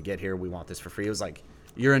ready when we get here? We want this for free. It was like,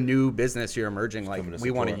 you're a new business, you're emerging. Like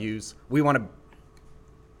we want to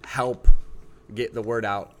help get the word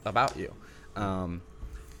out about you. And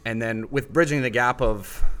then with bridging the gap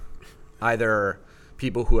of either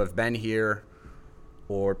people who have been here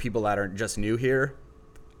or people that are just new here,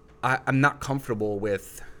 I'm not comfortable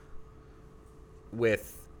with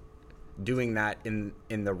doing that in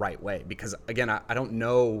the right way, because again, I don't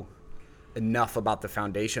know enough about the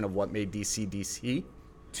foundation of what made DC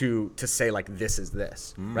to say like this is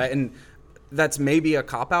this, right? And that's maybe a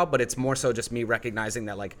cop out, but it's more so just me recognizing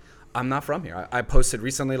that like I'm not from here. I posted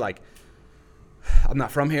recently like I'm not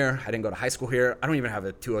from here. I didn't go to high school here. I don't even have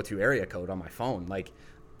a 202 area code on my phone. Like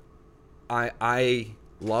I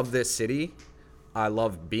love this city. I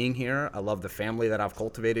love being here. I love the family that I've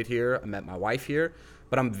cultivated here. I met my wife here,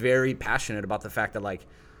 but I'm very passionate about the fact that like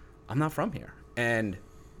I'm not from here.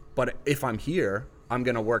 But if I'm here, I'm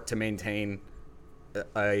going to work to maintain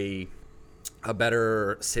a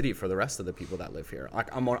better city for the rest of the people that live here.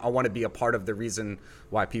 Like I want to be a part of the reason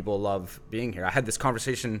why people love being here. I had this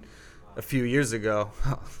conversation a few years ago.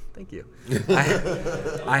 Oh, thank you.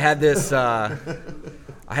 I had this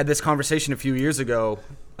conversation a few years ago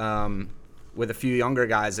with a few younger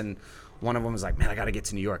guys, and one of them was like, man, I got to get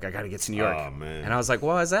to New York. Oh, man. And I was like,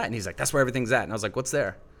 well, why is that? And he's like, that's where everything's at. And I was like, what's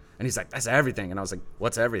there? And he's like, that's everything. And I was like,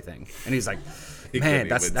 what's everything? And he's like, man,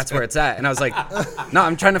 that's where it's at. And I was like, no,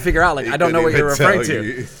 I'm trying to figure out, like, I don't know what you're referring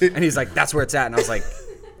to. And he's like, that's where it's at. And I was like,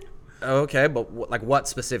 okay, but what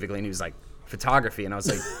specifically? And he was like, photography. And I was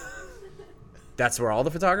like, that's where all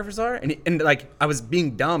the photographers are? And like, I was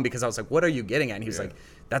being dumb because I was like, what are you getting at? And he was like,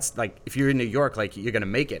 that's like, if you're in New York, like, you're going to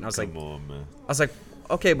make it. And I was Come on, man. I was like,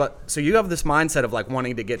 okay, but so you have this mindset of like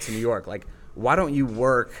wanting to get to New York. Like, why don't you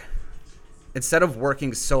work, instead of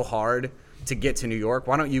working so hard to get to New York,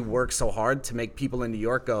 why don't you work so hard to make people in New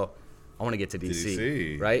York go, I want to get to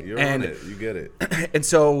DC, right? You're on it. You get it. And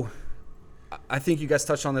so I think you guys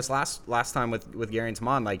touched on this last time with Gary and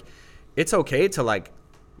Taman. Like, it's okay to like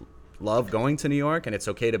love going to New York, and it's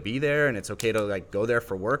okay to be there, and it's okay to like go there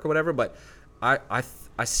for work or whatever. But I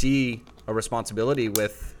see a responsibility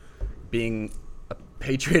with being a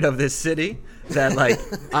patriot of this city that like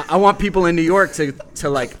I want people in New York to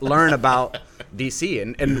like learn about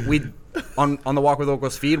DC, and we on the Walk with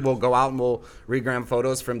Locals feed, we'll go out and we'll regram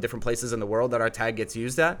photos from different places in the world that our tag gets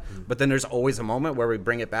used at. But then there's always a moment where we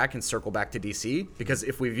bring it back and circle back to DC, because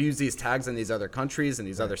if we've used these tags in these other countries and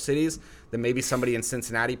these other cities, then maybe somebody in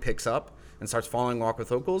Cincinnati picks up and starts following Walk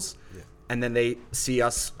with Locals. and then they see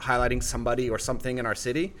us highlighting somebody or something in our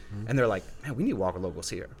city, and they're like, man, we need Walk with Locals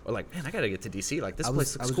here. Or like, man, I got to get to D.C. Like, this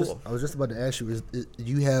place looks cool. I was just about to ask you, do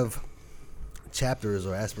you have chapters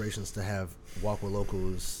or aspirations to have Walk with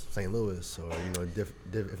Locals St. Louis or,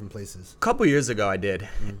 different places? A couple years ago I did.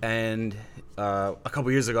 And a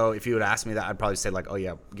couple years ago, if you would ask me that, I'd probably say like, oh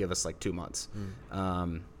yeah, give us like 2 months.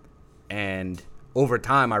 And over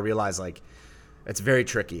time I realized like it's very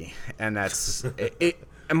tricky, and that's it.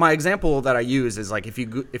 And my example that I use is like if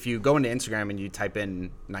you go into Instagram and you type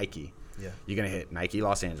in Nike, you're gonna hit Nike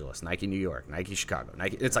Los Angeles, Nike New York, Nike Chicago,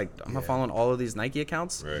 Nike. It's like I'm not following all of these Nike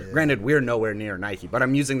accounts. Right. Yeah. Granted, we're nowhere near Nike, but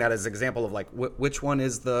I'm using that as an example of like which one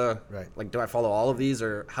is the like. Do I follow all of these,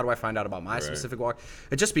 or how do I find out about my specific walk?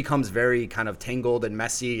 It just becomes very kind of tangled and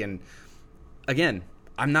messy. And again,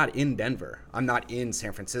 I'm not in Denver. I'm not in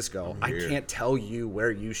San Francisco. I can't tell you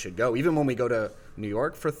where you should go. Even when we go to New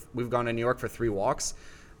York we've gone to New York for 3 walks.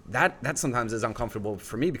 That sometimes is uncomfortable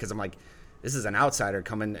for me because I'm like, this is an outsider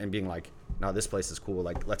coming and being like, no, this place is cool.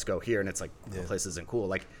 Like, let's go here. And it's like, the place isn't cool.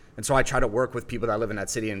 Like, and so I try to work with people that live in that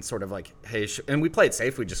city and sort of like, hey, and we play it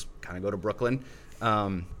safe. We just kind of go to Brooklyn.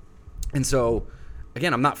 And so,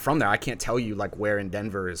 again, I'm not from there. I can't tell you like where in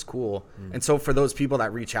Denver is cool. And so for those people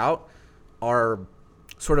that reach out, our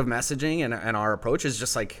sort of messaging and our approach is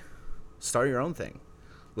just like, start your own thing.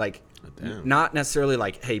 Like, not necessarily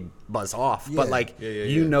like, hey, buzz off, but like,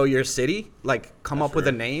 you know your city. Like, come up with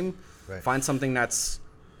a name. Right. Find something that's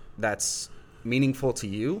meaningful to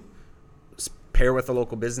you. Pair with the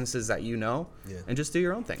local businesses that you know, and just do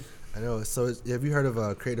your own thing. I know. So, have you heard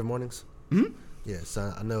of Creative Mornings? Mm-hmm. Yeah.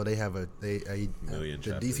 So I know they have the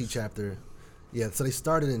DC chapter. Yeah. So they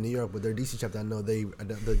started in New York, but their DC chapter, I know they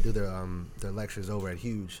do their lectures over at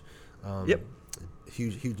Huge.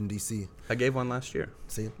 Huge in DC. I gave one last year.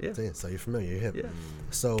 See, so you're familiar. You're hip. Yeah.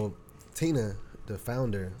 So Tina, the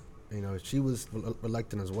founder, she was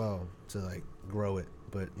reluctant as well to like grow it,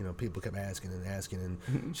 but people kept asking,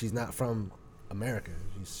 and she's not from America.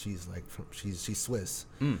 She's Swiss.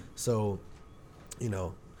 So,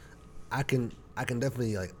 I can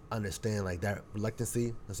definitely like understand like that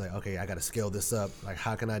reluctancy. It's like, okay, I got to scale this up. Like,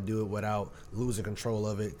 how can I do it without losing control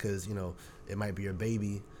of it? Because it might be your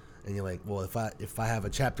baby, and you're like, well, if I have a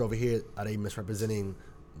chapter over here, are they misrepresenting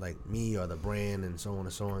like me or the brand and so on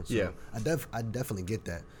and so on? So I definitely get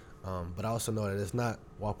that. But I also know that it's not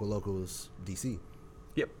Walk with Locals DC.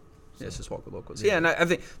 Yep. So, it's just Walk with Locals. Yeah, and I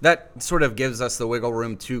think that sort of gives us the wiggle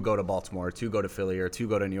room to go to Baltimore, to go to Philly, or to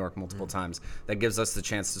go to New York multiple times. That gives us the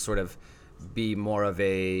chance to sort of be more of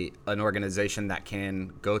an organization that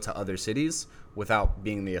can go to other cities without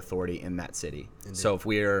being the authority in that city. Indeed. So if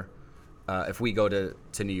we go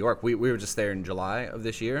to New York, we were just there in July of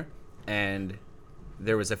this year, and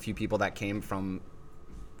there was a few people that came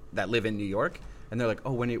that live in New York. And they're like,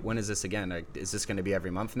 oh, when is this again? Like, is this going to be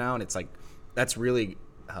every month now? And it's like, that's really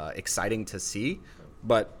exciting to see.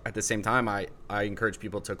 But at the same time, I encourage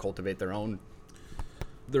people to cultivate their own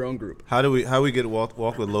group. How we get walk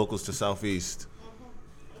with Locals to Southeast?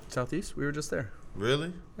 Southeast? We were just there.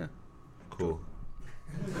 Really? Yeah. Cool.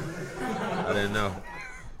 I didn't know.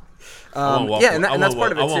 And that's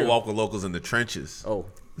part of it too. I want Walk with Locals in the trenches. Oh.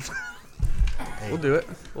 We'll do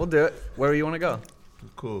it. Where do you want to go?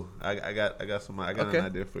 Cool. I got an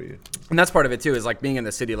idea for you. And that's part of it too, is like being in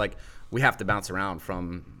the city, like we have to bounce around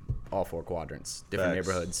from all 4 quadrants, different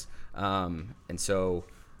neighborhoods. And so,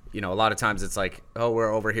 a lot of times it's like, oh,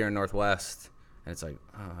 we're over here in Northwest, and it's like,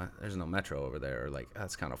 oh, there's no metro over there, or like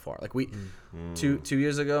that's kind of far. Like we 2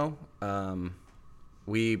 years ago,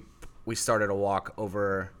 we started a walk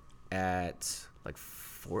over at like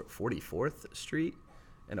 44th Street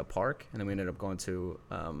in a park, and then we ended up going to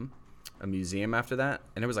a museum after that,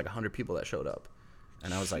 and there was like 100 people that showed up,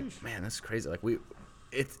 and I was like, man, that's crazy. Like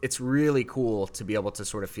it's really cool to be able to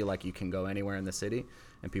sort of feel like you can go anywhere in the city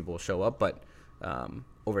and people will show up. But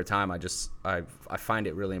over time, I find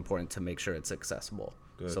it really important to make sure it's accessible.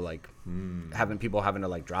 Good. So like having to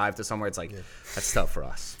like drive to somewhere, it's like that's tough for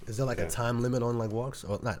us. Is there like a time limit on like walks,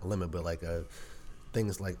 or not limit, but like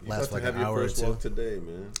things like last like an hour or 2? Have your first walk today,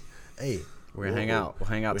 man. Hey. We're gonna hang out. We'll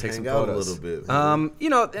hang out, take some photos. A little bit.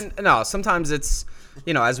 And no, sometimes it's,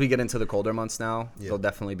 as we get into the colder months now, they'll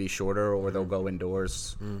definitely be shorter, or they'll go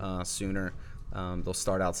indoors sooner. They'll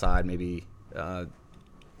start outside maybe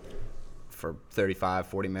for 35,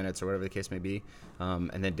 40 minutes or whatever the case may be,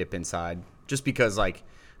 and then dip inside. Just because, like,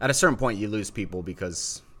 at a certain point you lose people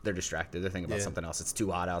because they're distracted. They're thinking about something else. It's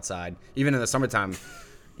too hot outside. Even in the summertime,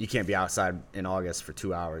 you can't be outside in August for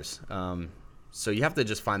 2 hours. So you have to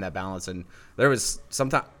just find that balance. And there was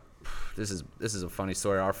sometimes, this is a funny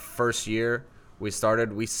story. Our first year we started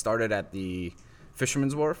at the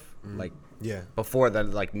Fisherman's Wharf, like Yeah. before the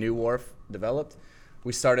like new wharf developed.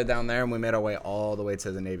 We started down there and we made our way all the way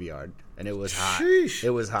to the Navy Yard, and it was hot. Sheesh. It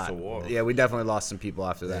was hot. That's a wharf. Yeah, we definitely lost some people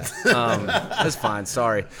after that. It's fine,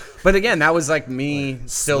 sorry. But again, that was like me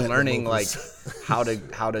still learning like how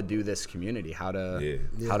to do this community, how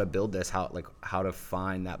to build this, how to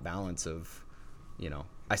find that balance of, you know,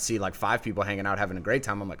 I see like 5 people hanging out having a great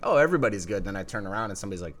time. I'm like, oh, everybody's good. Then I turn around and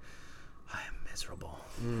somebody's like, I am miserable.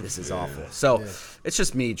 This is awful. So it's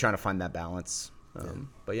just me trying to find that balance.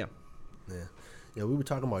 But yeah. Yeah, we were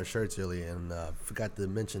talking about shirts earlier, and forgot to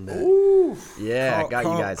mention that. Ooh. Yeah, got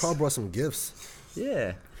you guys. Carl brought some gifts.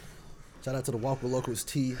 Yeah. Shout out to the Walk with Locals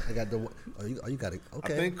tee. I got the. Oh, you got it.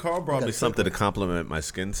 Okay. I think Carl brought me something to compliment my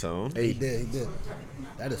skin tone. He did.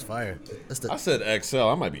 That is fire. That's I said XL.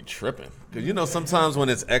 I might be tripping. Because, you know, sometimes when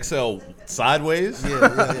it's XL sideways. Yeah.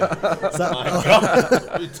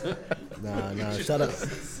 Nah. Shout out.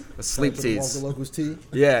 Sleep to the Walk tees. with Locals tee.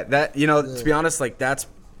 Yeah, that, you know, to be honest, like that's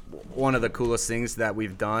one of the coolest things that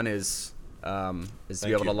we've done is to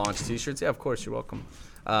be able to launch T-shirts. Yeah, of course, you're welcome.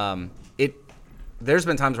 There's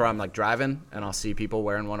been times where I'm like driving and I'll see people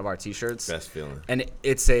wearing one of our T-shirts. Best feeling. And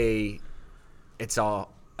it's a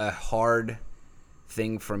hard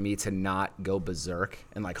thing for me to not go berserk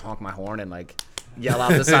and like honk my horn and like yell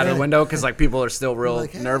out the side of the window because like people are still real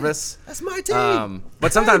Like, hey, nervous. That's my team.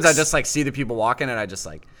 But sometimes I just like see the people walking and I just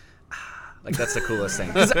like that's the coolest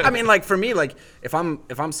thing. 'Cause, I mean, like for me, like if I'm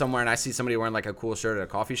somewhere and I see somebody wearing like a cool shirt at a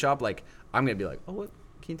coffee shop, like I'm gonna be like, oh, what?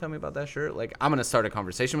 Can you tell me about that shirt? Like I'm gonna start a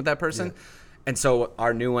conversation with that person. Yeah. And so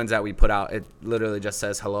our new ones that we put out, it literally just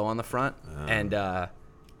says hello on the front. And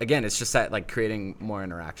again, it's just that like creating more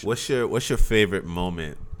interaction. What's your favorite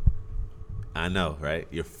moment? I know, right?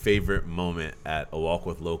 Your favorite moment at a Walk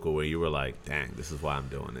with Local where you were like, dang, this is why I'm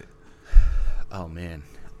doing it. Oh man.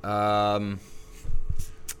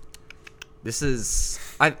 This is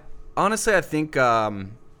I think I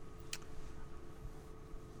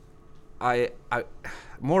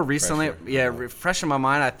more recently, refreshing my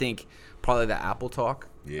mind, I think probably the Apple Talk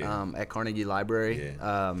at Carnegie Library.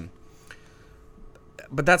 Yeah.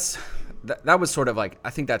 But that was sort of like, I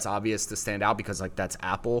think that's obvious to stand out because like that's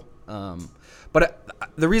Apple. But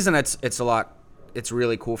the reason it's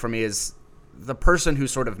really cool for me is the person who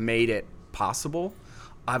sort of made it possible.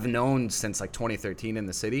 I've known since like 2013 in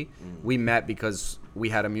the city. We met because we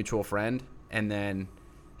had a mutual friend, and then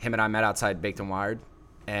him and I met outside Baked and Wired,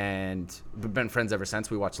 and we've been friends ever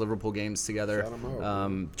since. We watched Liverpool games together. Shout him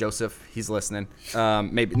out, Joseph, he's listening.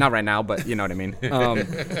 Maybe not right now, but you know what I mean.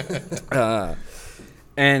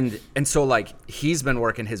 And so like he's been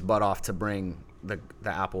working his butt off to bring the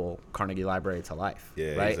Apple Carnegie Library to life,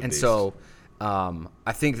 right? And so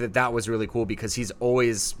I think that was really cool because he's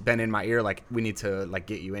always been in my ear like, we need to like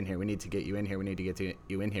get you in here, we need to get you in here, we need to get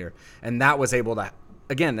you in here. And that was able to,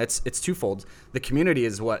 again, it's twofold. The community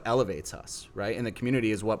is what elevates us, right? And the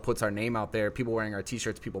community is what puts our name out there. People wearing our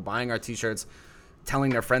T-shirts, people buying our T-shirts,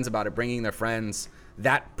 telling their friends about it, bringing their friends.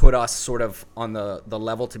 That put us sort of on the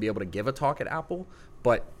level to be able to give a talk at Apple.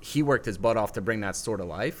 But he worked his butt off to bring that store to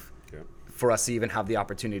life for us to even have the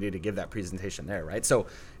opportunity to give that presentation there, right? So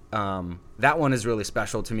that one is really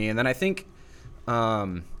special to me. And then I think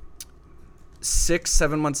 6-7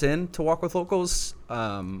 months in to Walk with Locals,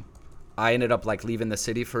 I ended up like leaving the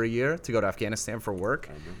city for a year to go to Afghanistan for work.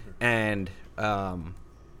 And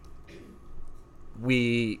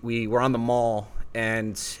we were on the mall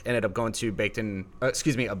and ended up going to a bake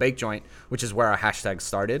joint, which is where our hashtag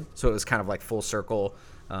started. So it was kind of like full circle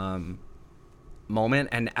moment.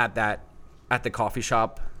 And at the coffee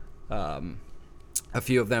shop, a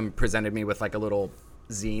few of them presented me with like a little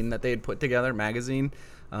zine that they had put together, magazine,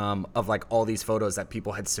 of like all these photos that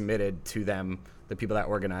people had submitted to them, the people that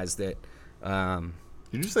organized it. Did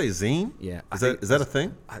you say zine? Yeah. Is that a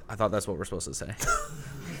thing? I thought that's what we're supposed to say.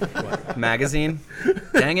 Magazine?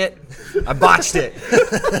 Dang it. I botched it.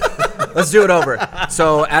 Let's do it over.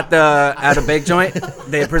 So at a bake joint,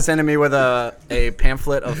 they presented me with a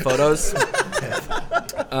pamphlet of photos.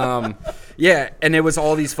 And it was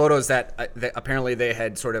all these photos that apparently they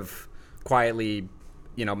had sort of quietly,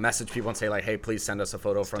 messaged people and say like, hey, please send us a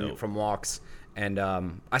photo from walks. And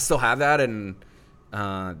I still have that, and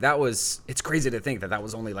it's crazy to think that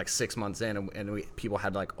was only like 6 months in, and people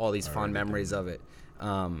had like all these fond memories of it.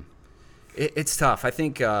 It's tough. I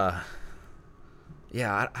think, I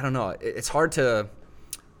don't know. It's hard to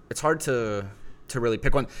really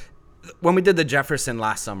pick one. When we did the Jefferson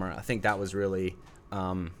last summer, I think that was really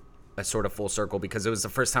a sort of full circle because it was the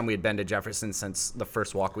first time we had been to Jefferson since the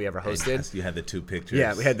first walk we ever hosted. Yes, you had the two pictures.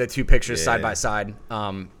 Yeah, we had the two pictures side by side.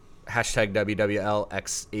 hashtag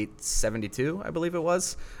WWLX872, I believe it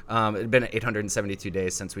was. It had been 872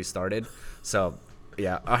 days since we started. So,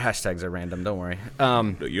 yeah, our hashtags are random. Don't worry.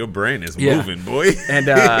 Your brain is moving, boy. And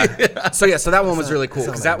so that one was really cool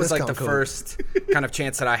because that was like the first kind of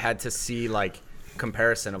chance that I had to see like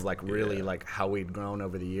comparison of like really like how we'd grown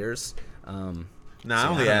over the years. I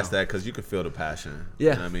only asked that because you can feel the passion.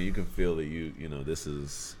 Yeah, you know, I mean, you can feel that you know this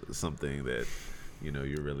is something that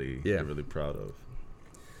you're really proud of.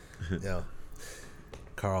 Yeah,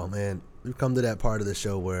 Carl, man, we've come to that part of the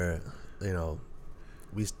show where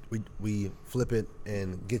we flip it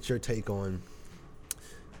and get your take on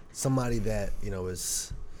somebody that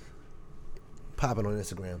is popping on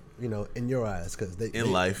Instagram, in your eyes, because they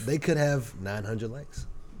could have 900 likes,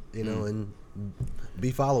 and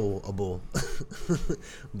be followable.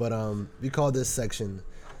 But we call this section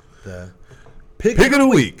the pick of the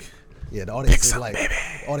week. Yeah, the audience is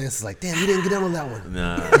like, damn, you didn't get in on that one.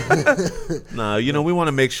 Nah, we want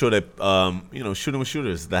to make sure that shooting with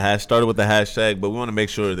shooters. The hash started with the hashtag, but we want to make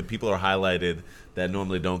sure that people are highlighted that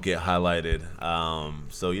normally don't get highlighted.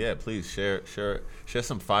 So yeah, please share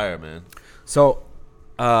some fire, man. So,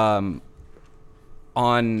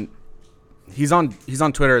 he's on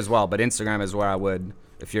Twitter as well, but Instagram is where I would,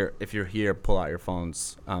 if you're here, pull out your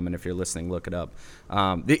phones, and if you're listening, look it up.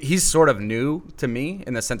 He's sort of new to me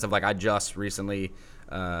in the sense of like I just recently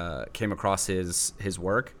came across his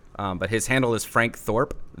work, but his handle is Frank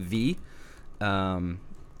Thorpe V,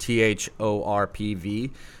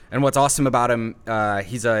 THORPV, and what's awesome about him,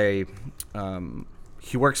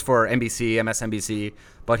 he works for NBC, MSNBC,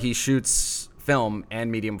 but he shoots film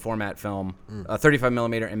and medium format film, 35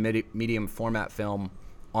 millimeter and medium format film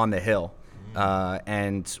on the Hill.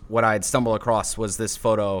 And what I had stumbled across was this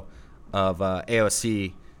photo of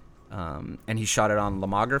AOC, and he shot it on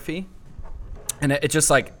lomography, and it just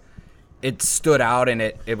like it stood out, and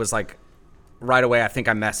it was like right away. I think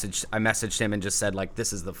I messaged him and just said like,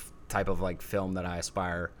 this is the type of like film that I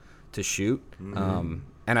aspire to shoot.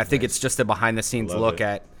 And I think it's just a behind the scenes look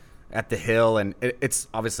at the Hill, and it's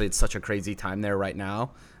obviously it's such a crazy time there right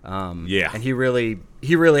now. And he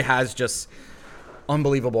really has just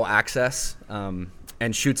unbelievable access,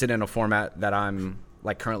 and shoots it in a format that I'm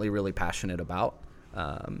like currently really passionate about.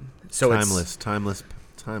 So timeless.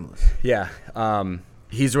 Yeah.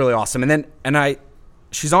 He's really awesome. And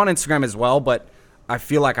she's on Instagram as well, but I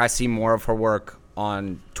feel like I see more of her work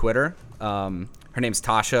on Twitter. Her name's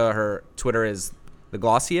Tasha. Her Twitter is the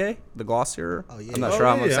Glossier. Oh, yeah. I'm not sure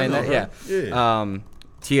how I'm saying that. Yeah.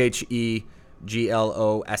 TheGlossier. Yep,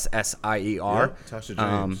 Tasha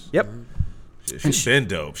James. Yep. She's been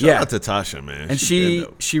dope. Shout out to Tasha, man. And she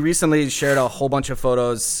recently shared a whole bunch of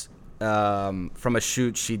photos from a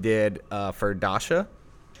shoot she did for Dasha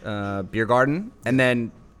Beer Garden, and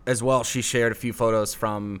then as well she shared a few photos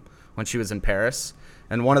from when she was in Paris.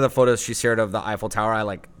 And one of the photos she shared of the Eiffel Tower, I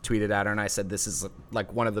like tweeted at her and I said, "This is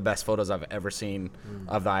like one of the best photos I've ever seen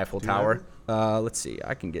of the Eiffel Tower." Let's see,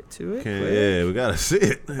 I can get to it. Yeah, we gotta see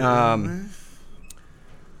it.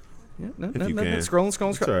 Scroll. It's all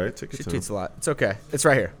right. Take your She time. tweets a lot. It's okay. It's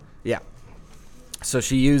right here. Yeah. So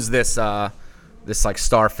she used this like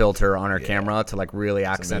star filter on her camera to like really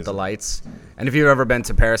accent the lights. And if you've ever been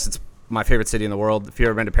to Paris, it's my favorite city in the world. If you've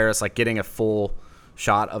ever been to Paris, like getting a full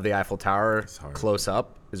shot of the Eiffel Tower close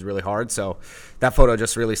up is really hard. So that photo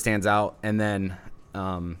just really stands out. And then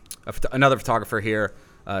another photographer here,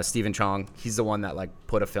 Stephen Chong, he's the one that like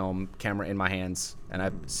put a film camera in my hands, and I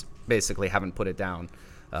basically haven't put it down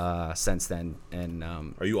since then. And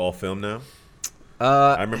are you all film now?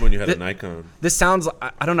 I remember when you had a Nikon. This sounds,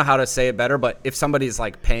 I don't know how to say it better, but if somebody's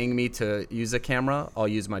like paying me to use a camera, I'll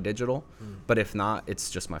use my digital. But if not, it's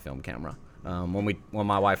just my film camera. When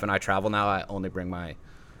my wife and I travel now, I only bring my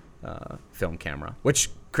film camera, which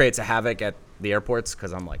creates a havoc at the airports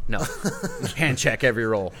because I'm like, no, hand check every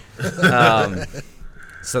roll.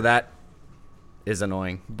 So that is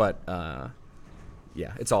annoying, but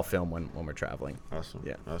yeah, it's all film when we're traveling. Awesome.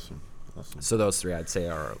 Yeah. Awesome. So those three I'd say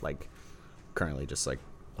are like currently just like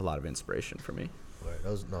a lot of inspiration for me. Right.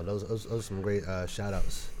 Those are some great shout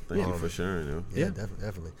outs. Thank you for sharing. Yeah,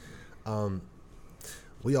 definitely.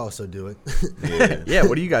 We also do it. Yeah.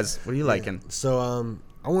 What are you liking? So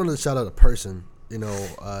I wanted to shout out a person,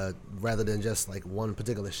 rather than just like one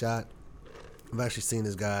particular shot. I've actually seen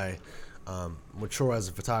this guy mature as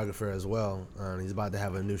a photographer as well. He's about to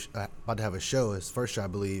have a show, his first show, I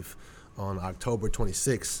believe, on October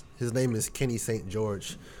 26th. His name is Kenny St.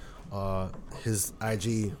 George. His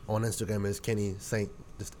IG on Instagram is Kenny St.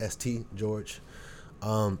 St. George.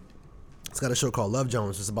 It's got a show called Love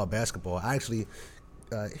Jones. It's about basketball. I actually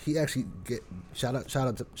he actually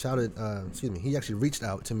he actually reached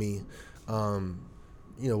out to me.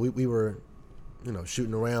 We were,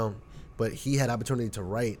 shooting around, but he had opportunity to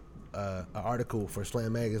write an article for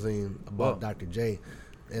Slam Magazine about Dr. J.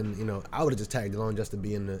 And, I would have just tagged along just to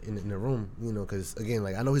be in the room, because, again,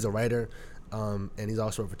 like, I know he's a writer, and he's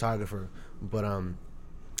also a photographer, but I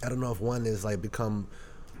don't know if one is outweighing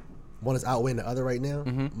the other right now,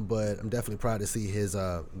 but I'm definitely proud to see his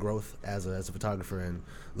growth as a photographer, and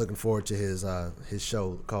looking forward to his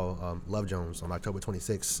show called Love Jones on October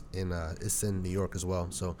 26th, and it's in New York as well.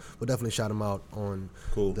 So we'll definitely shout him out on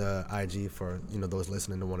the IG for those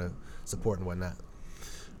listening to want to support and whatnot.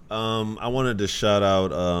 I wanted to shout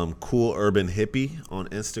out Cool Urban Hippie on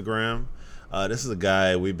Instagram. This is a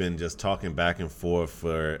guy we've been just talking back and forth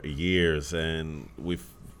for years, and we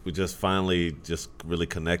just finally just really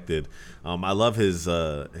connected. I love his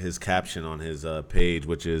caption on his page,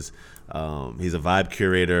 which is he's a vibe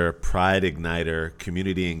curator, pride igniter,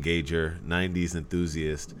 community engager, 90s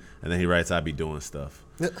enthusiast, and then he writes, "I be doing stuff."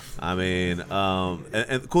 I mean,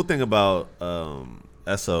 and the cool thing about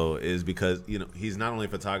Esso is because he's not only a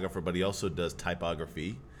photographer, but he also does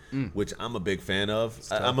typography, which I'm a big fan of.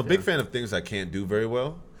 I'm a big fan of things I can't do very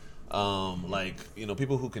well.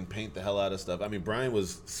 People who can paint the hell out of stuff. I mean, Brian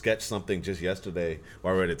was sketched something just yesterday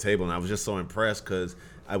while we were at a table, and I was just so impressed because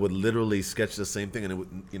I would literally sketch the same thing,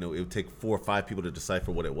 and it would take 4 or 5 people to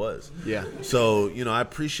decipher what it was. Yeah. So I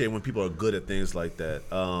appreciate when people are good at things like that.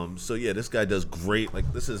 This guy does great.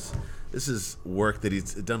 Like this is work that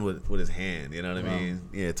he's done with his hand. You know what I mean?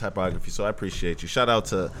 Yeah, typography. So I appreciate you. Shout out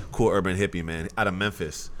to Cool Urban Hippie, man, out of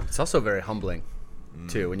Memphis. It's also very humbling,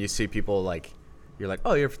 too, when you see people like. You're like,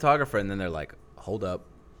 oh, you're a photographer, and then they're like, hold up,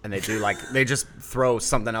 and they just throw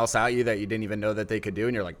something else at you that you didn't even know that they could do,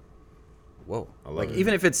 and you're like, whoa.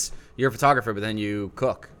 Even if it's you're a photographer, but then you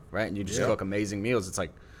cook, right, and you just cook amazing meals, it's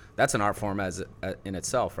like that's an art form in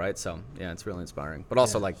itself, right? So yeah, it's really inspiring, but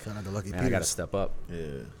also I got to step up.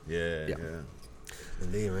 Yeah.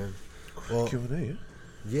 Indeed, man. Well, Q&A.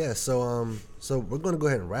 Yeah. So we're gonna go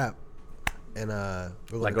ahead and wrap, and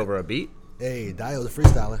we're gonna over a beat. Hey, Dio's a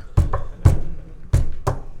freestyler.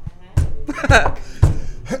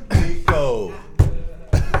 Nico.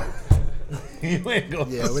 You ain't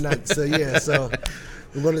going. Yeah, we're not. So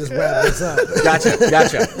we're gonna just wrap this up. Gotcha.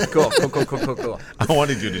 Cool. I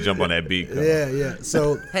wanted you to jump on that beat. Yeah.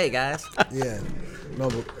 So hey guys. Yeah. No,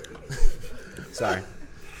 but sorry.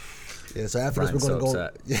 Yeah. So after Brian's this, we're gonna so go.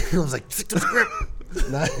 upset. Yeah, I was like, stick to the script.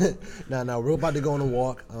 No. We're about to go on a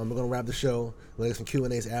walk. We're gonna wrap the show. We'll get some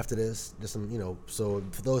Q&As after this. Just some, so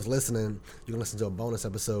for those listening, you can listen to a bonus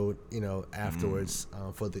episode, afterwards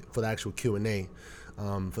for the actual Q&A.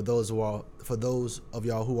 For those of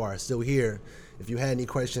y'all who are still here, if you had any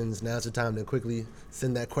questions, now's the time to quickly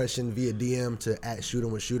send that question via DM to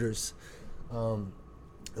 @ShootingWithShooters, and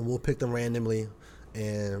we'll pick them randomly.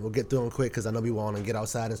 And we'll get through them quick because I know we want to get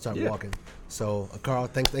outside and start walking. So, Carl,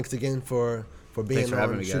 thanks again for being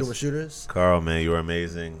on Shooting with Shooters. Carl, man, you are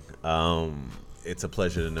amazing. It's a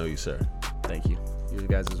pleasure to know you, sir. Thank you. You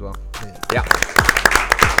guys as well. Yeah.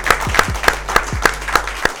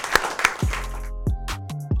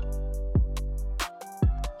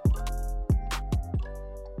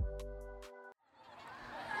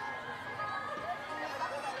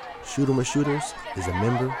 Shooting with Shooters is a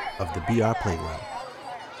member of the BR Playground.